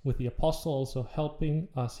is, with the apostle also helping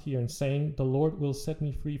us here in saying, the Lord will set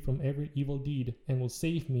me free from every evil deed and will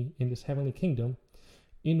save me in this heavenly kingdom,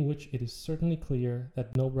 in which it is certainly clear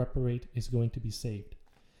that no reprobate is going to be saved.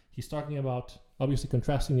 He's talking about, obviously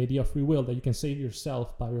contrasting the idea of free will, that you can save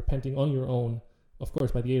yourself by repenting on your own, of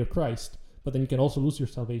course by the aid of Christ, but then you can also lose your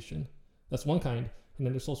salvation. That's one kind. And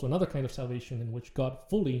then there's also another kind of salvation in which God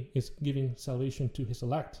fully is giving salvation to his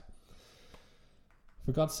elect.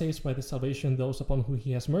 For God saves by this salvation those upon whom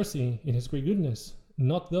he has mercy in his great goodness,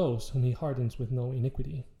 not those whom he hardens with no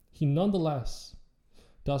iniquity. He nonetheless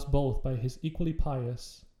does both by his equally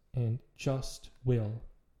pious and just will,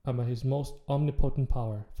 and by his most omnipotent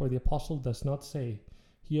power. For the apostle does not say,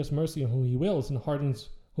 he has mercy on whom he wills and hardens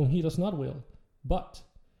whom he does not will, but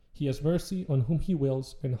he has mercy on whom he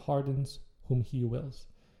wills and hardens whom he wills.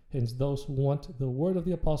 Hence those who want the word of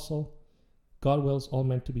the apostle, God wills all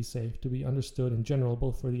men to be saved, to be understood in general,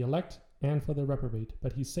 both for the elect and for the reprobate.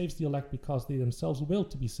 But he saves the elect because they themselves will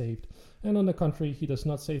to be saved, and on the contrary, he does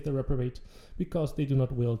not save the reprobate because they do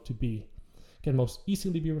not will to be. Can most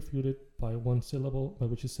easily be refuted by one syllable, by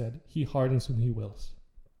which is said, he hardens whom he wills.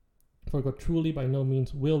 For God truly by no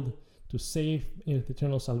means willed to save with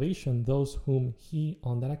eternal salvation those whom he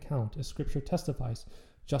on that account, as scripture testifies,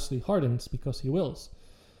 justly hardens because he wills,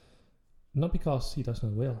 not because he does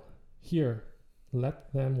not will. Here,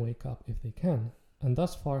 let them wake up if they can, and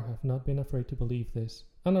thus far have not been afraid to believe this,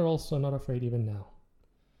 and are also not afraid even now.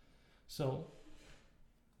 So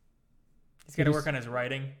he's got to work on his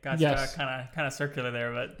writing. Got yes. kind of circular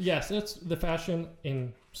there, but yes, that's the fashion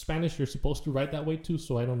in Spanish. You're supposed to write that way too,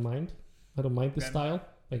 so I don't mind. I don't mind the style.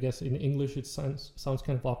 I guess in English it sounds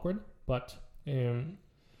kind of awkward, but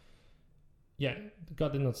yeah,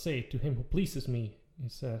 God did not say, to him who pleases me. He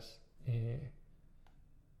says,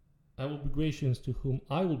 I will be gracious to whom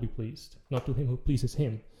I will be pleased, not to him who pleases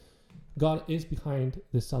him. God is behind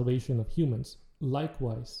the salvation of humans.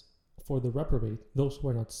 Likewise, for the reprobate, those who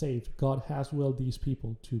are not saved, God has willed these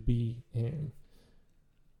people to be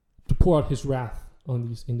to pour out his wrath on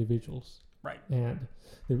these individuals. Right. And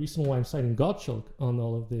the reason why I'm citing Gottschalk on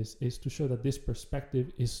all of this is to show that this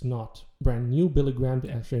perspective is not brand new. Billy Graham,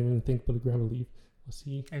 actually, I don't even think Billy Graham believed. Was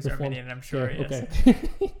he? He's Arminian, I'm sure. Yeah, yes. Okay.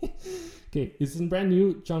 Okay, this isn't brand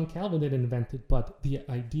new. John Calvin didn't invent it, but the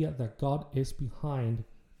idea that God is behind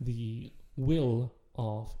the will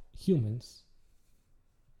of humans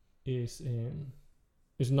is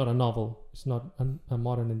not a novel. It's not a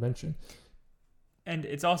modern invention. And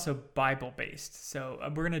it's also Bible-based. So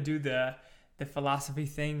we're going to do the philosophy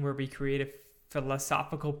thing where we create a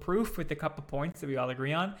philosophical proof with a couple points that we all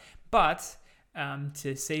agree on. But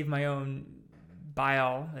to save my own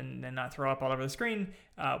bile and not throw up all over the screen,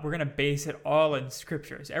 we're going to base it all in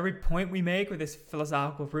scriptures. Every point we make with this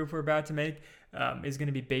philosophical proof we're about to make is going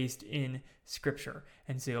to be based in scripture.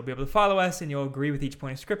 And so you'll be able to follow us and you'll agree with each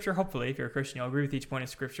point of scripture. Hopefully, if you're a Christian, you'll agree with each point of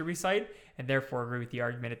scripture we cite and therefore agree with the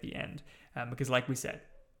argument at the end. Because like we said,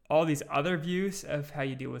 all these other views of how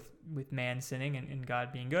you deal with man sinning and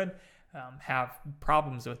God being good have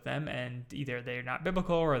problems with them, and either they're not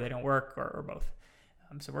biblical or they don't work or both.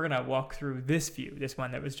 So we're going to walk through this view, this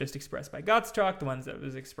one that was just expressed by Gottschalk, the ones that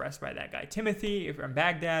was expressed by that guy Timothy from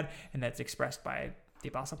Baghdad, and that's expressed by the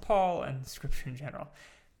Apostle Paul and Scripture in general.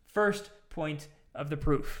 First point of the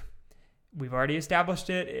proof. We've already established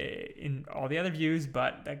it in all the other views,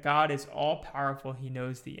 but that God is all-powerful. He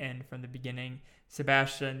knows the end from the beginning.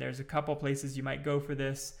 Sebastian, there's a couple places you might go for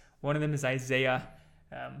this. One of them is Isaiah.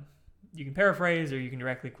 You can paraphrase or you can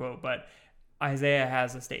directly quote, but Isaiah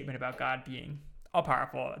has a statement about God being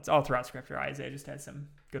all-powerful. It's all throughout Scripture. Isaiah just has some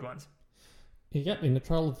good ones. Yeah, in the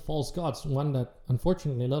trial of false gods, one that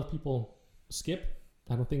unfortunately a lot of people skip.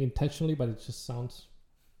 I don't think intentionally, but it just sounds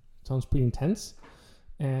pretty intense.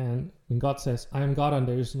 And when God says, I am God and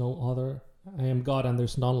there is no other, I am God and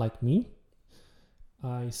there's none like me,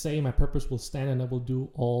 I say my purpose will stand and I will do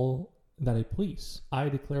all that I please. I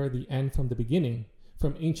declare the end from the beginning,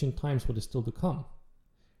 from ancient times what is still to come.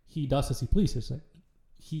 He does as he pleases. I'm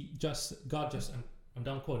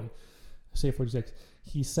done quoting, Isaiah 46.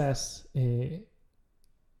 He says,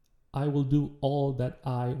 I will do all that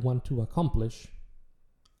I want to accomplish.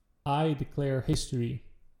 I declare history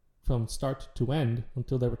from start to end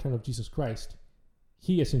until the return of Jesus Christ.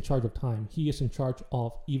 He is in charge of time. He is in charge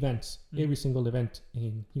of events, every single event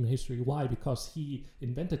in human history. Why? Because he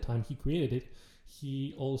invented time. He created it.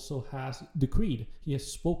 He also has decreed. He has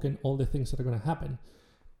spoken all the things that are going to happen.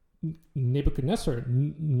 Nebuchadnezzar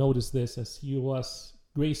noticed this as he was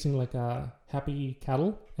grazing like a happy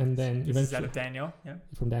cattle, and then this is out of Daniel, yeah.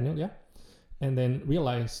 From Daniel, yeah. And then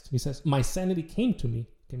realized, he says, my sanity came to me.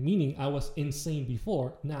 Okay, meaning I was insane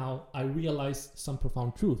before. Now I realized some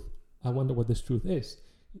profound truth. I wonder what this truth is.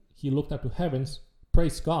 He looked up to heavens,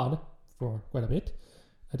 praised God for quite a bit,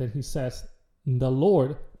 and then he says, the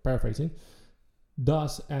Lord, paraphrasing,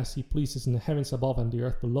 does as he pleases in the heavens above and the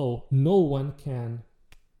earth below. No one can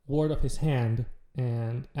word of his hand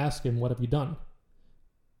and ask him, what have you done?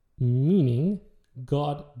 Meaning,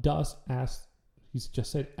 God does as he's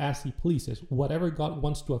just said, as he pleases. Whatever God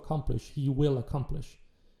wants to accomplish, he will accomplish.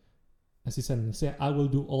 As he said in Isaiah, I will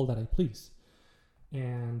do all that I please.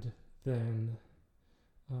 And then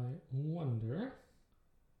I wonder.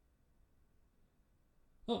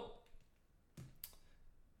 Oh,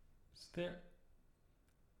 is there?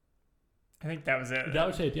 I think that was it. That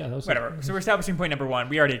was it, yeah. That was whatever. It. So we're establishing point number one.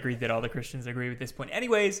 We already agreed that all the Christians agree with this point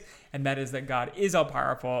anyways, and that is that God is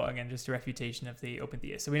all-powerful. Again, just a refutation of the open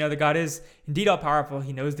theist. So we know that God is indeed all-powerful.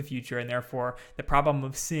 He knows the future, and therefore the problem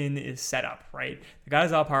of sin is set up, right? God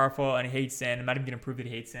is all-powerful, and he hates sin. I'm not even going to prove that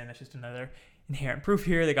he hates sin. That's just another inherent proof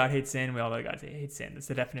here that God hates sin. We all know that God hates sin. That's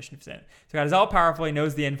the definition of sin. So God is all-powerful. He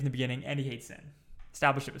knows the end from the beginning, and he hates sin.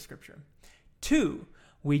 Establish it with Scripture. 2,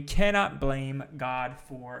 we cannot blame God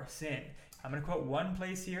for sin. I'm going to quote one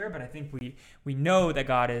place here, but I think we know that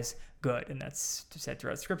God is good, and that's said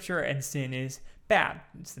throughout Scripture, and sin is bad.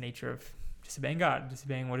 It's the nature of disobeying God,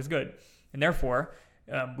 disobeying what is good. And therefore,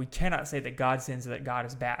 we cannot say that God sins or that God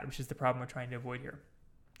is bad, which is the problem we're trying to avoid here.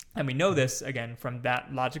 And we know this, again, from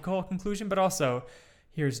that logical conclusion, but also,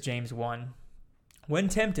 here's James 1. When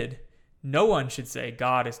tempted, no one should say,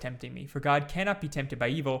 God is tempting me, for God cannot be tempted by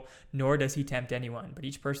evil, nor does he tempt anyone. But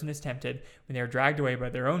each person is tempted when they are dragged away by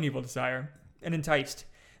their own evil desire and enticed.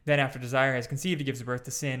 Then after desire has conceived, it gives birth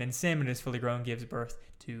to sin, and sin, when it is fully grown, gives birth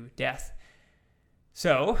to death.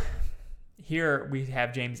 So here we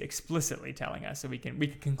have James explicitly telling us, so we can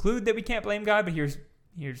conclude that we can't blame God, but here's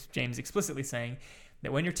James explicitly saying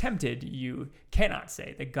that when you're tempted, you cannot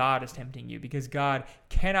say that God is tempting you, because God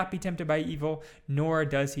cannot be tempted by evil, nor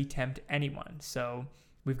does he tempt anyone. So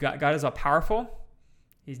we've got God is all powerful.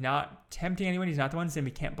 He's not tempting anyone. He's not the one to sin. We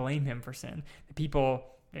can't blame him for sin. The people,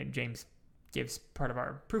 and James gives part of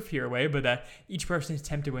our proof here away, but that each person is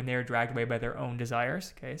tempted when they are dragged away by their own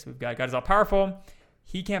desires. Okay, so we've got God is all powerful.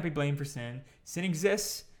 He can't be blamed for sin. Sin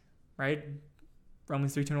exists, right?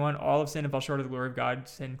 Romans 3:21, all have sinned and fall short of the glory of God.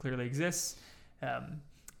 Sin clearly exists.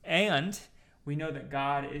 And we know that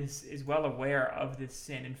God is well aware of this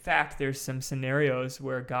sin. In fact, there's some scenarios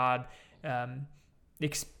where God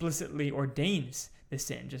explicitly ordains the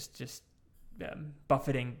sin. Just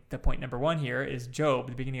buffeting the point number one here is Job,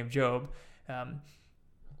 the beginning of Job.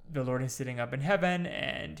 The Lord is sitting up in heaven,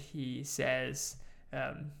 and he says,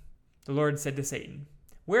 the Lord said to Satan,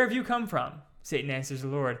 "Where have you come from?" Satan answers the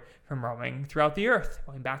Lord, "From roaming throughout the earth,"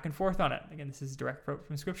 going back and forth on it. Again, this is a direct quote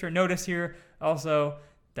from Scripture. Notice here also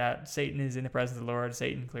that Satan is in the presence of the Lord.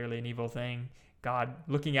 Satan, clearly an evil thing. God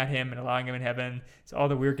looking at him and allowing him in heaven. So all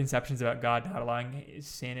the weird conceptions about God not allowing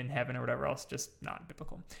sin in heaven or whatever else, just not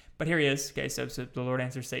biblical. But here he is. Okay, so the Lord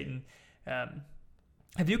answers Satan,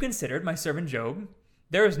 "Have you considered my servant Job?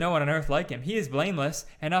 There is no one on earth like him. He is blameless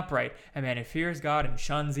and upright, a man who fears God and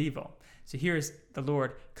shuns evil." So here's the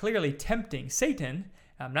Lord clearly tempting Satan,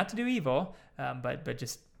 not to do evil, but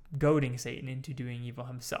just goading Satan into doing evil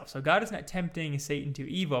himself. So God is not tempting Satan to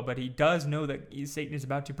evil, but he does know that Satan is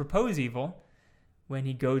about to propose evil when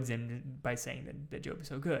he goads him by saying that Job is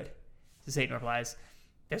so good. So Satan replies,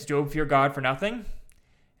 "Does Job fear God for nothing?"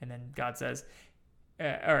 And then God says,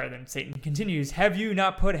 then Satan continues, "Have you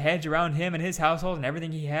not put a hedge around him and his household and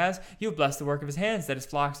everything he has? You have blessed the work of his hands, that his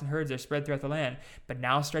flocks and herds are spread throughout the land. But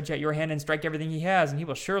now stretch out your hand and strike everything he has, and he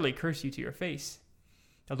will surely curse you to your face."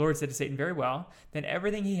 The Lord said to Satan, "Very well, then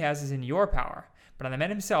everything he has is in your power, but on the man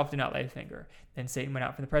himself do not lay a finger." Then Satan went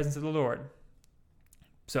out from the presence of the Lord.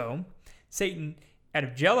 So Satan out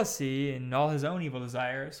of jealousy and all his own evil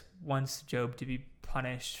desires, wants Job to be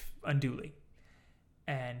punished unduly.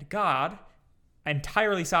 And God,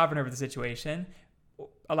 entirely sovereign over the situation,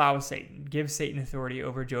 allows Satan, gives Satan authority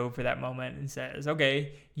over Job for that moment and says,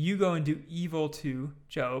 okay, you go and do evil to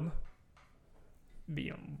Job.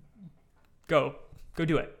 Go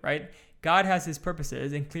do it, right? God has his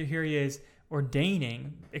purposes, and clear here he is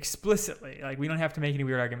ordaining explicitly, like we don't have to make any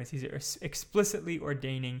weird arguments, he's explicitly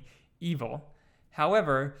ordaining evil.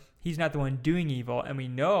 However, he's not the one doing evil, and we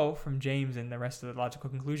know from James and the rest of the logical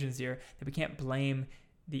conclusions here that we can't blame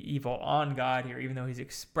the evil on God here, even though he's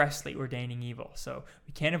expressly ordaining evil. So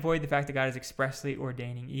we can't avoid the fact that God is expressly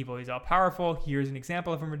ordaining evil. He's all-powerful. Here's an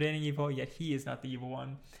example of him ordaining evil, yet he is not the evil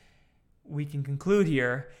one. We can conclude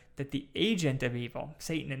here that the agent of evil,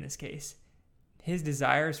 Satan in this case, his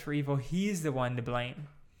desires for evil, he's the one to blame.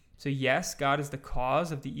 So yes, God is the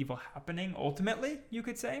cause of the evil happening, ultimately, you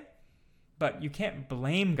could say, but you can't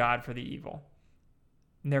blame God for the evil.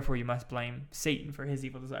 And therefore, you must blame Satan for his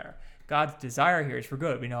evil desire. God's desire here is for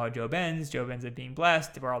good. We know how Job ends. Job ends up being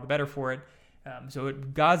blessed. We're all the better for it.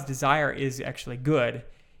 God's desire is actually good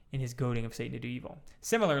in his goading of Satan to do evil.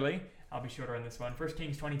 Similarly, I'll be shorter on this one. 1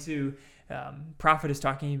 Kings 22, prophet is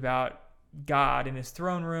talking about God in his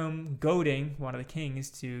throne room goading one of the kings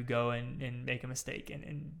to go and make a mistake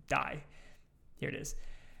and die. Here it is.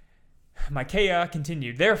 Micaiah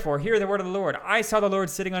continued, "Therefore, hear the word of the Lord. I saw the Lord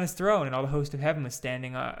sitting on his throne, and all the host of heaven was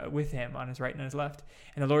standing with him on his right and on his left.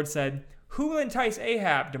 And the Lord said, who will entice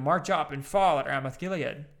Ahab to march up and fall at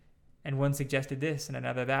Ramoth-Gilead? And one suggested this, and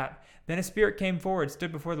another that. Then a spirit came forward,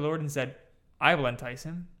 stood before the Lord, and said, I will entice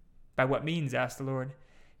him. By what means? Asked the Lord.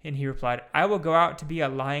 And he replied, I will go out to be a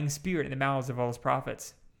lying spirit in the mouths of all his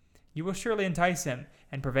prophets. You will surely entice him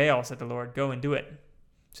and prevail, said the Lord. Go and do it.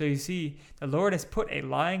 So you see, the Lord has put a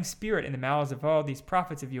lying spirit in the mouths of all these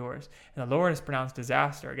prophets of yours, and the Lord has pronounced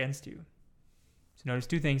disaster against you." So notice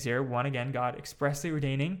two things here. One, again, God expressly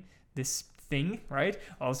ordaining this thing, right?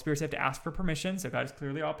 All spirits have to ask for permission, so God is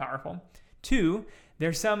clearly all-powerful. Two,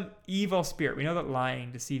 there's some evil spirit. We know that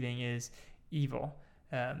lying, deceiving is evil.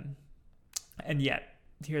 And yet,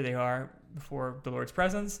 here they are before the Lord's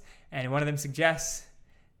presence, and one of them suggests,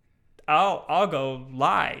 I'll go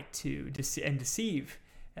lie and deceive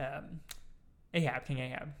Ahab, King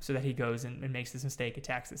Ahab, so that he goes and makes this mistake,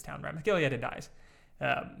 attacks this town, Ramoth-Gilead, and dies.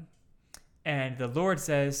 And the Lord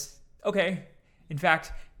says, okay, in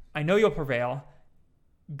fact, I know you'll prevail.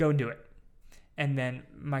 Go and do it. And then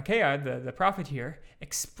Micaiah, the prophet here,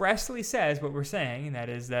 expressly says what we're saying, and that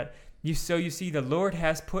is that you see, the Lord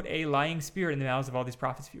has put a lying spirit in the mouths of all these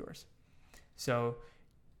prophets of yours. So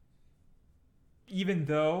even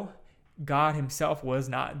though God himself was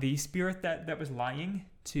not the spirit that was lying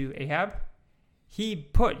to Ahab,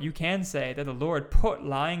 you can say that the Lord put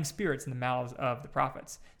lying spirits in the mouths of the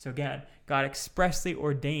prophets. So again, God expressly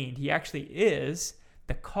ordained. He actually is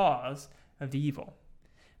the cause of the evil.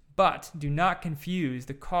 But do not confuse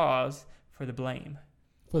the cause for the blame.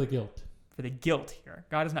 For the guilt. For the guilt here.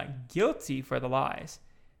 God is not guilty for the lies,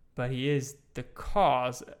 but he is the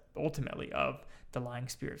cause, ultimately, of the lying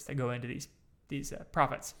spirits that go into these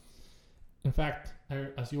prophets. In fact,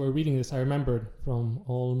 as you were reading this, I remembered from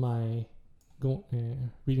all my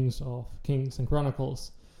readings of Kings and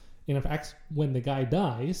Chronicles. In fact, when the guy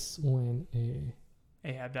dies, when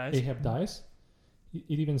Ahab dies, it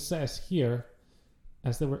even says here,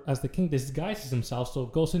 as the king disguises himself, so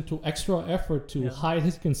goes into extra effort to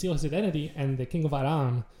conceal his identity, and the king of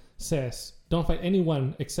Aram says, "Don't fight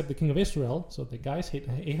anyone except the king of Israel." So the guy's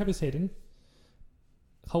Ahab is hidden.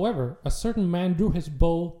 However, a certain man drew his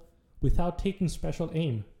bow without taking special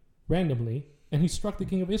aim, randomly, and he struck the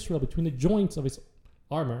king of Israel between the joints of his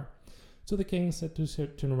armor. So the king said to him,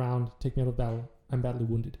 "Turn around, take me out of battle. I'm badly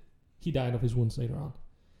wounded." He died of his wounds later on.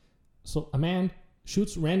 So a man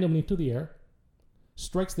shoots randomly into the air,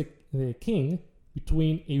 strikes the king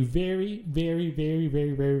between a very, very, very,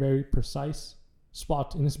 very, very, very precise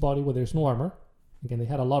spot in his body where there's no armor. Again, they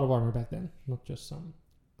had a lot of armor back then, not just some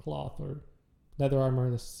cloth or leather armor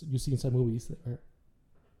that you see in some movies that are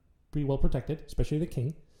pretty well protected, especially the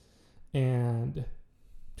king, and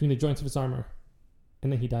between the joints of his armor,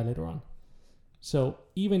 and then he died later on. So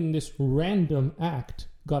even in this random act,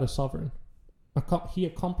 God is sovereign. He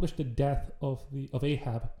accomplished the death of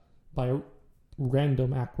Ahab by a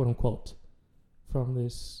random act, quote unquote, from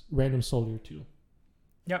this random soldier too.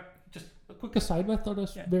 Yep. Just a quick aside, but I thought it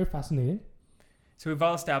was very fascinating. So we've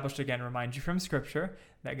all established, again, remind you from Scripture,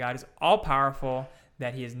 that God is all-powerful,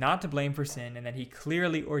 that he is not to blame for sin, and that he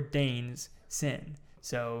clearly ordains sin.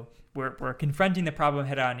 So we're confronting the problem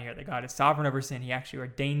head on here, that God is sovereign over sin. He actually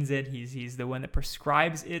ordains it. He's the one that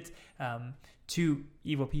prescribes it to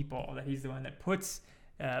evil people, that he's the one that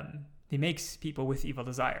he makes people with evil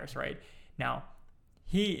desires, right? Now,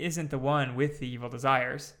 he isn't the one with the evil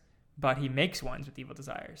desires, but he makes ones with evil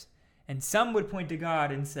desires. And some would point to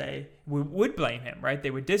God and say, would blame him, right?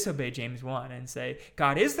 They would disobey James 1 and say,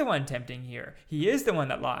 God is the one tempting here. He is the one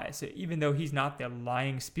that lies. So even though he's not the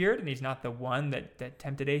lying spirit, and he's not the one that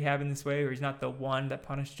tempted Ahab in this way, or he's not the one that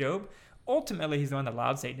punished Job, ultimately he's the one that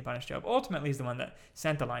allowed Satan to punish Job. Ultimately he's the one that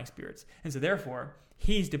sent the lying spirits. And so therefore,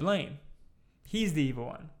 he's to blame. He's the evil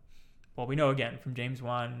one. Well, we know again from James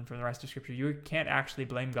 1, from the rest of Scripture, you can't actually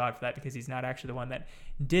blame God for that because he's not actually the one that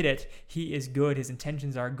did it. He is good. His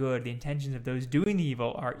intentions are good. The intentions of those doing the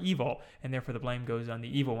evil are evil, and therefore the blame goes on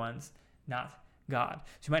the evil ones, not God.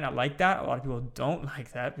 So you might not like that. A lot of people don't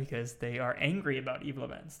like that because they are angry about evil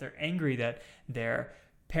events. They're angry that their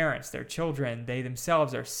parents, their children, they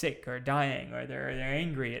themselves are sick or dying, or they're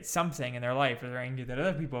angry at something in their life, or they're angry that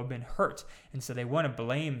other people have been hurt, and so they want to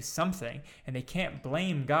blame something, and they can't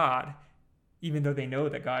blame God, even though they know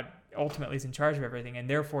that God ultimately is in charge of everything, and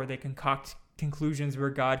therefore they concoct conclusions where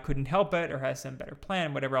God couldn't help it or has some better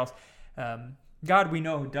plan, whatever else. God, we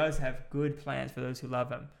know, does have good plans for those who love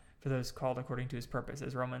him, for those called according to his purpose,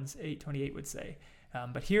 as Romans 8:28 would say.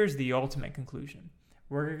 But here's the ultimate conclusion.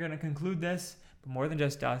 We're going to conclude this, but more than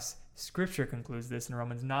just us, Scripture concludes this in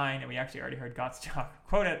Romans 9, and we actually already heard God's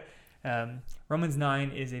quote it. Romans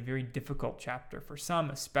 9 is a very difficult chapter for some,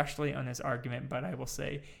 especially on this argument, but I will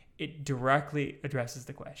say it directly addresses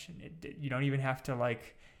the question. You don't even have to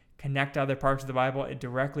connect other parts of the Bible. It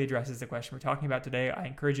directly addresses the question we're talking about today. I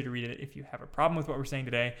encourage you to read it if you have a problem with what we're saying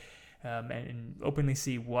today, and openly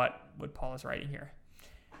see what Paul is writing here.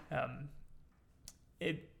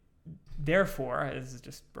 Therefore, this is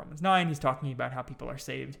just Romans 9, he's talking about how people are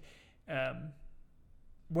saved.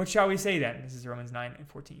 What shall we say then? This is Romans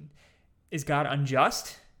 9:14. Is God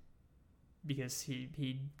unjust? Because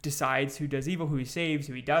he decides who does evil, who he saves,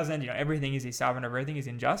 who he doesn't. Everything is a sovereign over everything is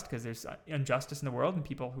unjust because there's injustice in the world and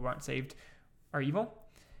people who aren't saved are evil.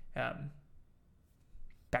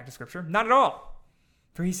 Back to Scripture. Not at all.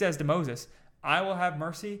 For he says to Moses, I will have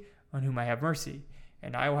mercy on whom I have mercy,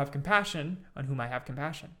 and I will have compassion on whom I have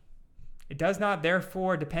compassion. It does not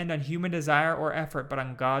therefore depend on human desire or effort, but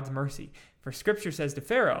on God's mercy. For Scripture says to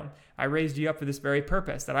Pharaoh, I raised you up for this very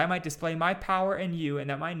purpose, that I might display my power in you, and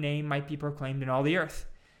that my name might be proclaimed in all the earth.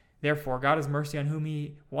 Therefore, God has mercy on whom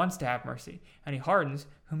he wants to have mercy, and he hardens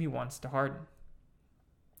whom he wants to harden.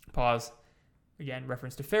 Pause. Again,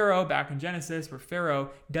 reference to Pharaoh back in Genesis, where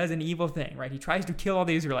Pharaoh does an evil thing, right? He tries to kill all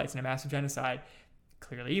the Israelites in a massive genocide.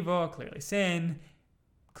 Clearly evil, clearly sin,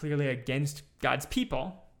 clearly against God's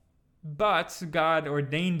people. But God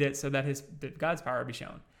ordained it so that God's power would be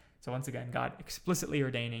shown. So once again, God explicitly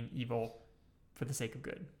ordaining evil for the sake of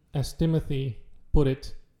good. As Timothy put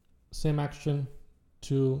it, same action,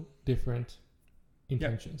 two different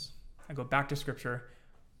intentions. Yep. I go back to Scripture.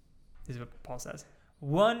 This is what Paul says.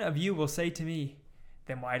 One of you will say to me,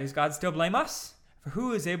 then why does God still blame us? For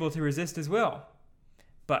who is able to resist his will?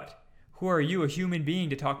 But who are you, a human being,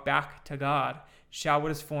 to talk back to God? Shall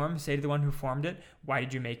what is formed say to the one who formed it, why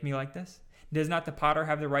did you make me like this? Does not the potter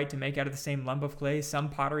have the right to make out of the same lump of clay some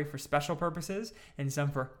pottery for special purposes and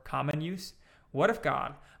some for common use? What if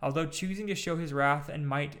God, although choosing to show his wrath and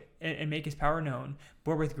make his power known,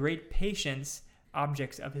 bore with great patience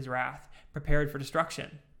objects of his wrath, prepared for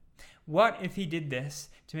destruction? What if he did this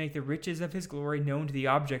to make the riches of his glory known to the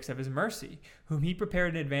objects of his mercy, whom he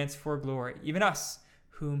prepared in advance for glory, even us,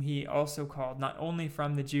 whom he also called, not only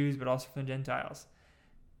from the Jews, but also from the Gentiles?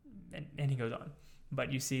 And he goes on.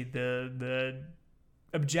 But you see, the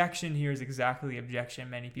objection here is exactly the objection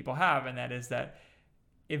many people have, and that is that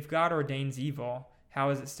if God ordains evil, how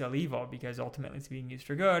is it still evil? Because ultimately it's being used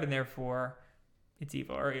for good, and therefore it's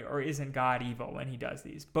evil. Or isn't God evil when he does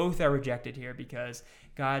these? Both are rejected here because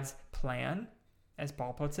God's plan, as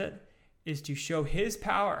Paul puts it, is to show his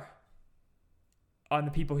power on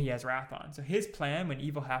the people he has wrath on. So his plan when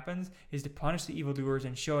evil happens is to punish the evildoers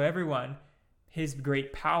and show everyone his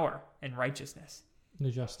great power and righteousness. The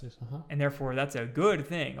justice. And therefore that's a good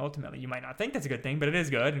thing. Ultimately, you might not think that's a good thing, but it is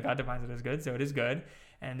good, and God defines it as good, so it is good.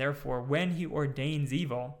 And therefore, when he ordains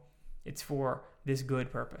evil, it's for this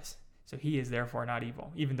good purpose. So he is therefore not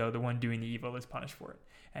evil, even though the one doing the evil is punished for it.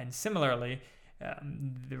 And similarly,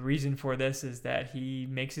 the reason for this is that he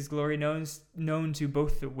makes his glory known to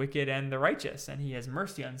both the wicked and the righteous, and he has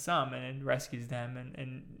mercy on some and rescues them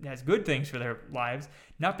and has good things for their lives,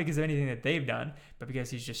 not because of anything that they've done, but because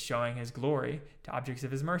he's just showing his glory to objects of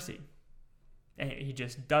his mercy. And he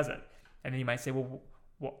just does it. And then you might say, well,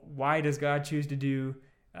 why does God choose to do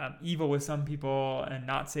evil with some people and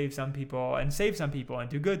not save some people and save some people and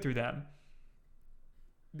do good through them?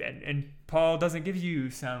 and Paul doesn't give you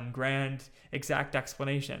some grand, exact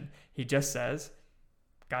explanation. He just says,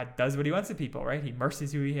 God does what he wants to people, right? He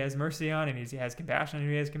mercies who he has mercy on, and he has compassion on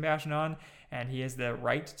who he has compassion on, and he has the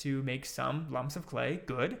right to make some lumps of clay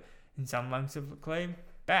good and some lumps of clay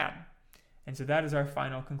bad. And so that is our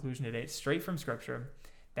final conclusion today, straight from Scripture.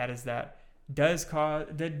 That is that does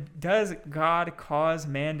God cause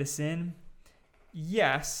man to sin?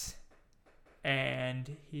 Yes,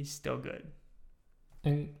 and he's still good.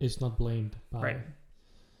 And is not blamed by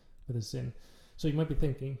the sin. So you might be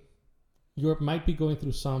thinking, you might be going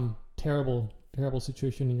through some terrible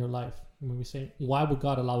situation in your life. You might be saying, why would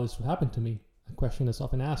God allow this to happen to me? A question that's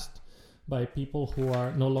often asked by people who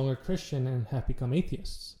are no longer Christian and have become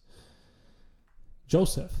atheists.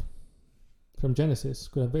 Joseph from Genesis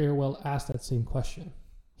could have very well asked that same question.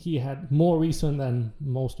 He had more reason than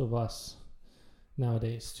most of us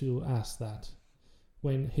nowadays to ask that.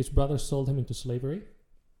 When his brothers sold him into slavery,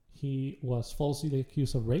 he was falsely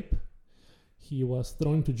accused of rape. He was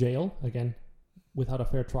thrown into jail, again, without a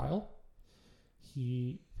fair trial.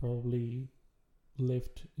 He probably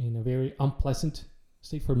lived in a very unpleasant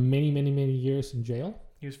state for many, many, many years in jail.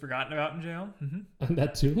 He was forgotten about in jail. Mm-hmm. And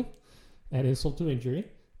that too. Add insult to injury.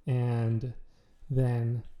 And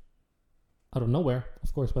then, out of nowhere,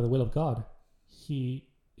 of course, by the will of God, he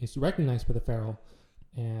is recognized by the Pharaoh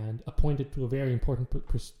and appointed to a very important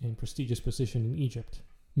and prestigious position in Egypt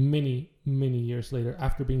many, many years later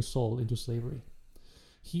after being sold into slavery.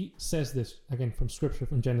 He says this, again, from Scripture,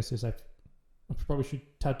 from Genesis. I probably should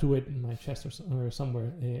tattoo it in my chest or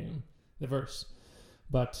somewhere, the verse.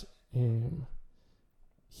 But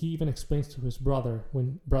he even explains to his brothers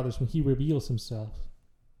when he reveals himself,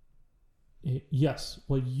 yes,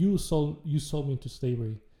 well, you sold me into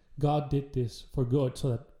slavery. God did this for good, so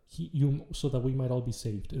that we might all be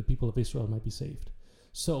saved. The people of Israel might be saved.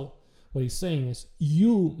 So what he's saying is,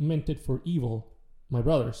 you meant it for evil, my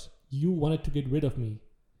brothers. You wanted to get rid of me.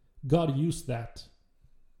 God used that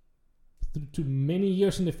to many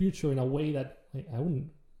years in the future in a way that I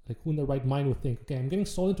wouldn't, who in their right mind would think, okay, I'm getting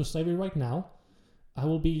sold into slavery right now. I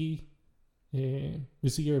will be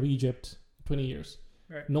vizier of Egypt 20 years.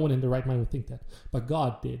 Right. No one in their right mind would think that. But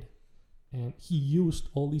God did. And he used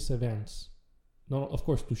all these events, not of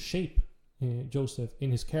course to shape Joseph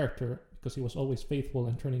in his character, because he was always faithful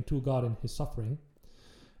and turning to God in his suffering.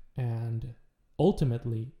 And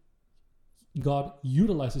ultimately, God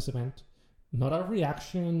utilized this event, not a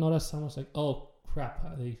reaction, not as someone's like, oh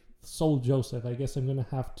crap, they sold Joseph. I guess I'm going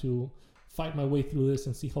to have to fight my way through this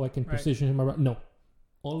and see how I can position him around. No.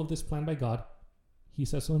 All of this planned by God, he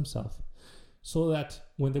says so himself, so that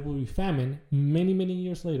when there will be famine, many, many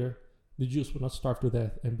years later, the Jews would not starve to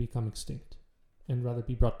death and become extinct, and rather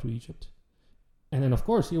be brought to Egypt. And then, of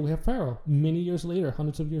course, here we have Pharaoh. Many years later,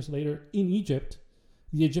 hundreds of years later, in Egypt,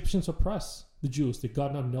 the Egyptians oppress the Jews. Did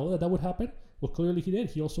God not know that would happen? Well, clearly he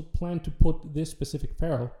did. He also planned to put this specific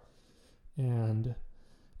Pharaoh. And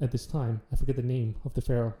at this time, I forget the name of the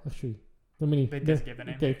Pharaoh, actually. There are many. They just give a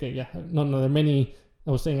name. Okay, yeah. No, there are many.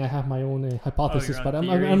 I was saying I have my own hypothesis, but I'm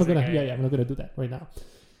not gonna. Yeah, I'm not gonna do that right now.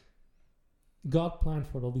 God planned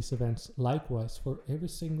for all these events. Likewise, for every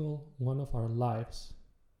single one of our lives,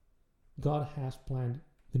 God has planned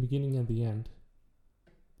the beginning and the end.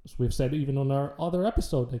 As we've said even on our other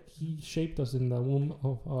episode, like he shaped us in the womb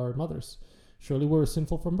of our mothers. Surely we're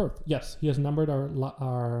sinful from birth. Yes, he has numbered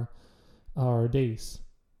our days.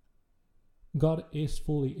 God is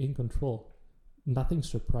fully in control. Nothing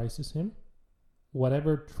surprises him.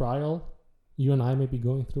 Whatever trial you and I may be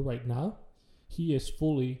going through right now, he is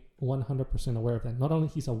fully 100% aware of that. Not only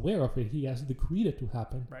he's aware of it, he has decreed it to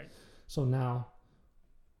happen. Right. So now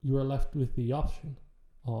you are left with the option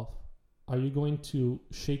of, are you going to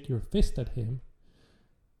shake your fist at him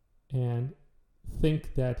and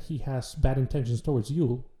think that he has bad intentions towards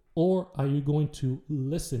you, or are you going to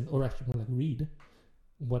listen, or actually more like read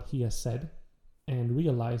what he has said and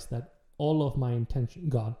realize that all of my intention,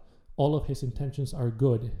 God, all of his intentions are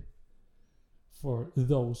good for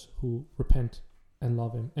those who repent and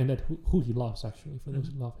love him, and that who he loves, actually, for those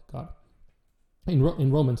who love God.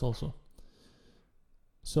 In Romans also.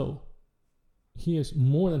 So he is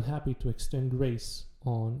more than happy to extend grace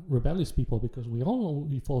on rebellious people, because we all know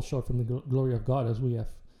we fall short from the glory of God, as we have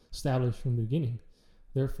established from the beginning.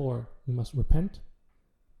 Therefore, we must repent,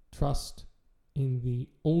 trust in the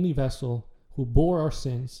only vessel who bore our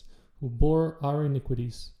sins, who bore our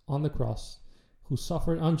iniquities on the cross, who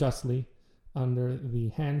suffered unjustly under the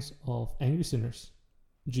hands of angry sinners,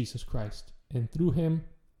 Jesus Christ. And through him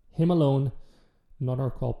alone, not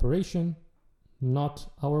our cooperation,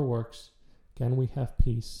 not our works, can we have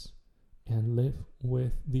peace and live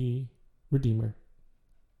with the Redeemer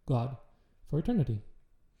God for eternity.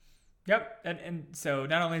 Yep. And so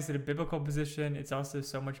not only is it a biblical position, it's also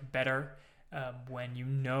so much better when you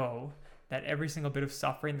know that every single bit of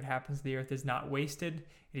suffering that happens to the earth is not wasted.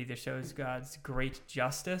 It either shows God's great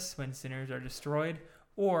justice when sinners are destroyed,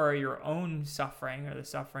 or your own suffering or the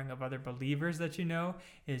suffering of other believers that you know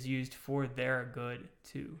is used for their good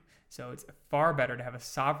too. So it's far better to have a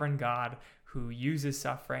sovereign God who uses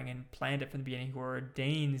suffering and planned it from the beginning, who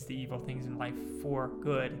ordains the evil things in life for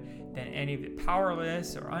good, than any of the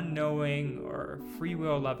powerless or unknowing or free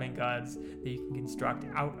will loving gods that you can construct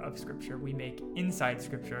out of Scripture. We make inside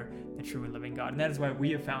Scripture the true and living God. And that is why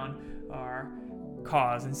we have found our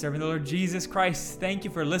cause in serving the Lord Jesus Christ. Thank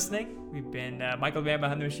you for listening. We've been Michael the Man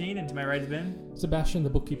Behind the Machine, and to my right has been Sebastian the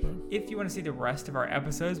Bookkeeper. If you want to see the rest of our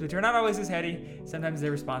episodes, which are not always as heady, sometimes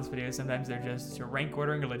they're response videos, sometimes they're just rank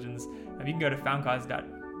ordering religions, you can go to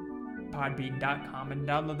foundcause.podbean.com and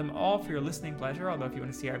download them all for your listening pleasure. Although if you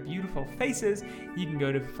want to see our beautiful faces, you can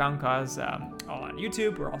go to Found Cause all on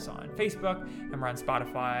YouTube. We're also on Facebook, and we're on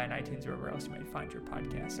Spotify and iTunes, or wherever else you might find your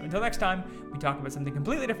podcast. So until next time, we talk about something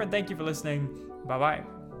completely different. Thank you for listening. Bye-bye.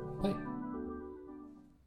 Bye.